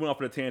we went off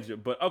on a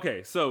tangent, but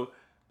okay, so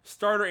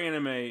starter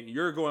anime,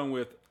 you're going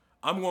with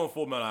I'm going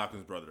Full Metal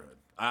Alchemist Brotherhood.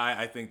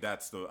 I think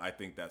that's the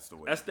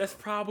way. That's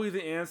probably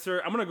the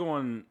answer. I'm gonna go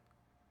on.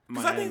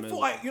 Because I think,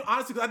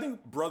 honestly, I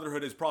think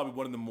Brotherhood is probably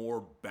one of the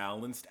more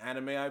balanced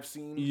anime I've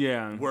seen.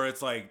 Yeah. Where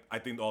it's like, I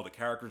think all the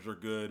characters are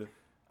good.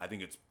 I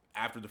think it's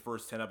after the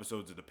first 10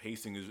 episodes, the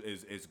pacing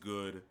is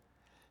good.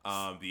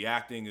 The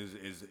acting is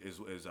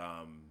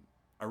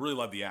I really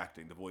love the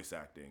acting, the voice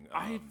acting.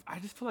 I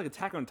just feel like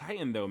Attack on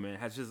Titan though, man,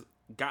 has just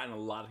gotten a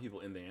lot of people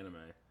in the anime.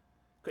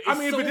 I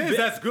mean, if it is,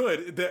 that's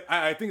good.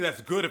 I think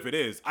that's good if it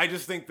is. I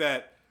just think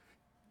that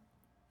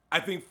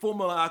Full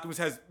Metal Alchemist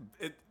has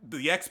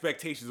the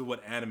expectations of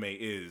what anime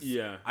is.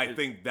 Yeah. I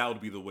think that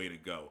would be the way to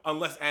go.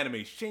 Unless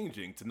anime's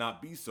changing to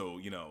not be so,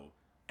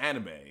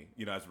 anime,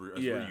 as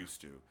we're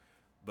used to.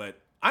 But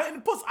I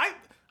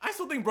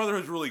still think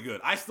Brotherhood's really good.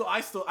 I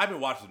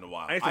haven't watched it in a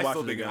while. I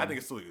think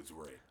it's still a good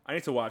story. I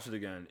need to watch it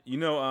again.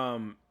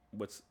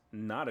 What's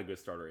not a good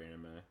starter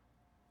anime?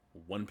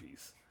 One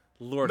Piece.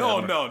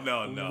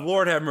 No.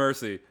 Lord have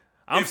mercy.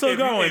 I'm still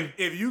going.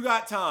 If you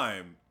got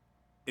time,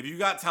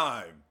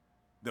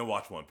 then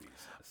watch One Piece.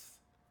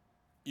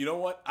 You know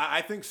what?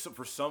 I think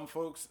for some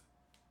folks,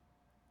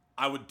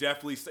 I would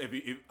definitely say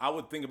if I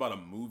would think about a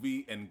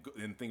movie and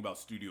think about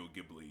Studio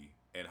Ghibli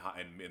and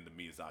the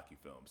Miyazaki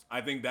films. I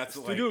think that's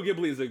Studio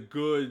Ghibli is a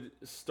good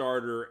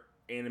starter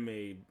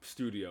anime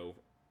studio.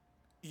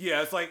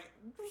 Yeah, it's like,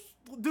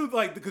 dude,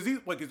 like because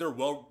they're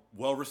well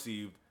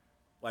received.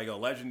 Like a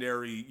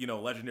legendary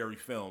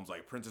films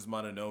like Princess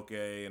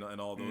Mononoke and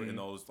all those and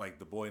those like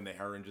The Boy and the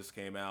Heron just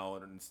came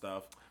out and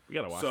stuff. We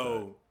gotta watch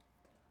that.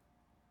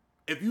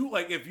 If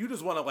you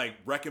just want to like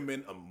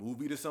recommend a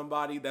movie to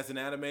somebody that's an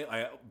anime,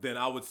 then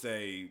I would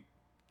say,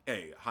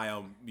 hey,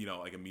 Hayao,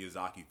 like a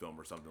Miyazaki film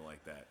or something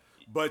like that.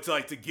 But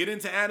to get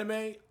into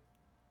anime,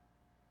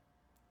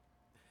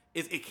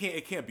 it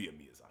can't be a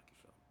Miyazaki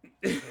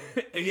film.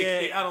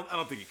 I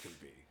don't think it could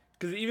be.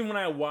 Because even when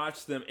I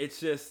watch them,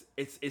 it's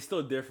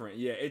still different.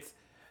 Yeah,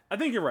 I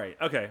think you're right.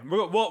 Okay,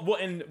 we'll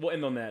end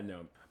on that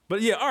note.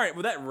 But yeah, all right.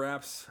 Well, that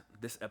wraps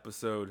this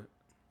episode.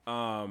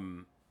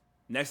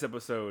 Next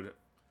episode,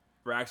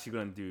 we're actually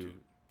gonna do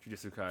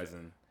Jujutsu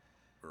Kaisen.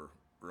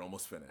 We're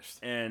almost finished.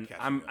 And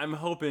I'm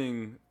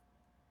hoping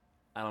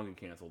I don't get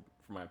canceled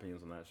for my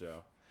opinions on that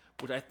show,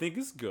 which I think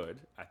is good.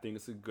 I think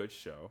it's a good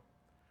show.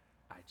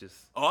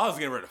 I was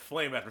getting ready to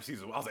flame after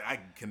season 1. I was like, I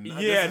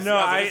cannot. Yeah,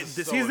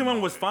 the season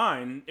 1 was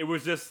fine. It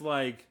was just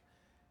like,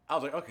 I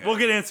was like, okay, we'll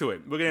get into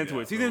it.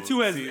 Season 2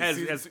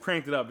 has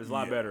cranked it up. It's a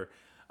lot better.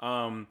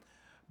 But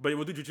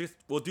we'll do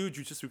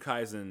Jujutsu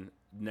Kaisen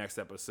next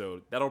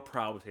episode. That'll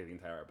probably take the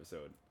entire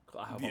episode.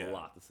 I have a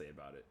lot to say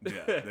about it.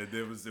 Yeah,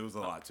 there was a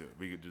lot to it.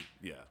 We could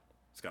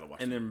just gotta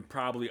watch. And then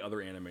probably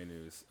other anime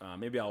news.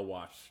 Maybe I'll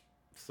watch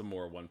some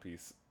more One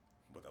Piece.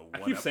 I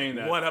keep saying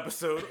that. One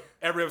episode,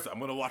 every episode, I'm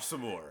gonna watch some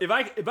more. If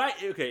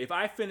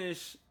I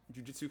finish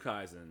Jujutsu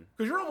Kaisen,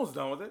 because you're almost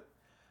done with it.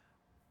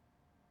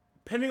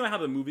 Depending on how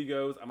the movie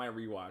goes, I might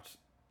rewatch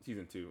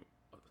season 2.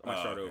 I might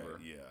start over.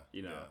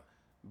 Yeah,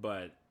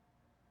 But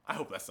I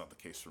hope that's not the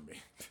case for me.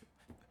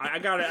 I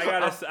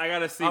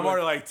gotta see. I'm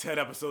already like 10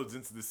 episodes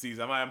into the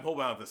season. I'm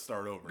hoping I have to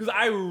start over. Because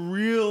I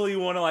really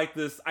want to like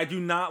this. I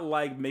do not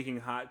like making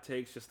hot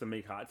takes just to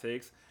make hot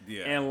takes.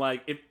 Yeah. And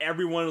like, if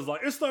everyone is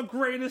like, it's the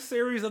greatest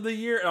series of the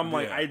year, and I'm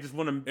like, I just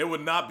want to. It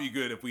would not be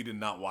good if we did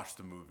not watch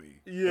the movie.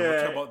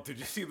 Yeah. Did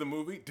you see the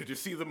movie? Did you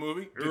see the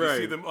movie? Did right.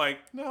 you see them? Like,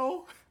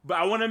 no. But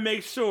I want to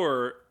make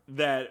sure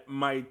that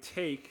my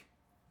take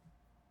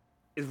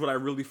is what I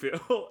really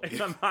feel.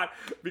 And I'm not,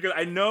 because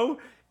I know.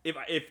 If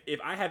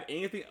I have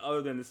anything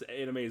other than this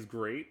anime is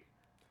great,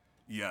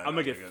 I'm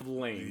gonna get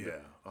flamed. Yeah.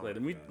 Oh,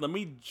 let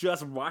me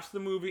just watch the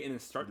movie and then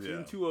start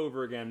season 2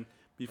 over again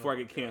before I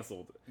get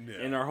canceled.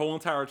 Yeah. And our whole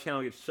entire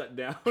channel gets shut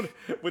down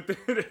with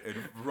and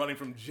running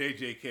from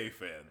JJK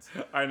fans.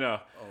 I know.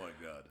 Oh my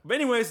god. But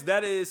anyways,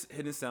 that is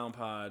Hidden Sound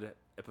Pod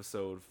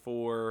episode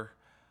 4.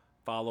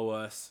 Follow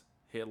us,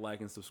 hit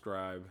like and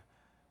subscribe.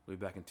 We'll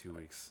be back in 2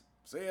 weeks.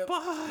 See ya.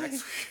 Bye.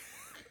 Next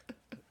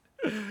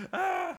week.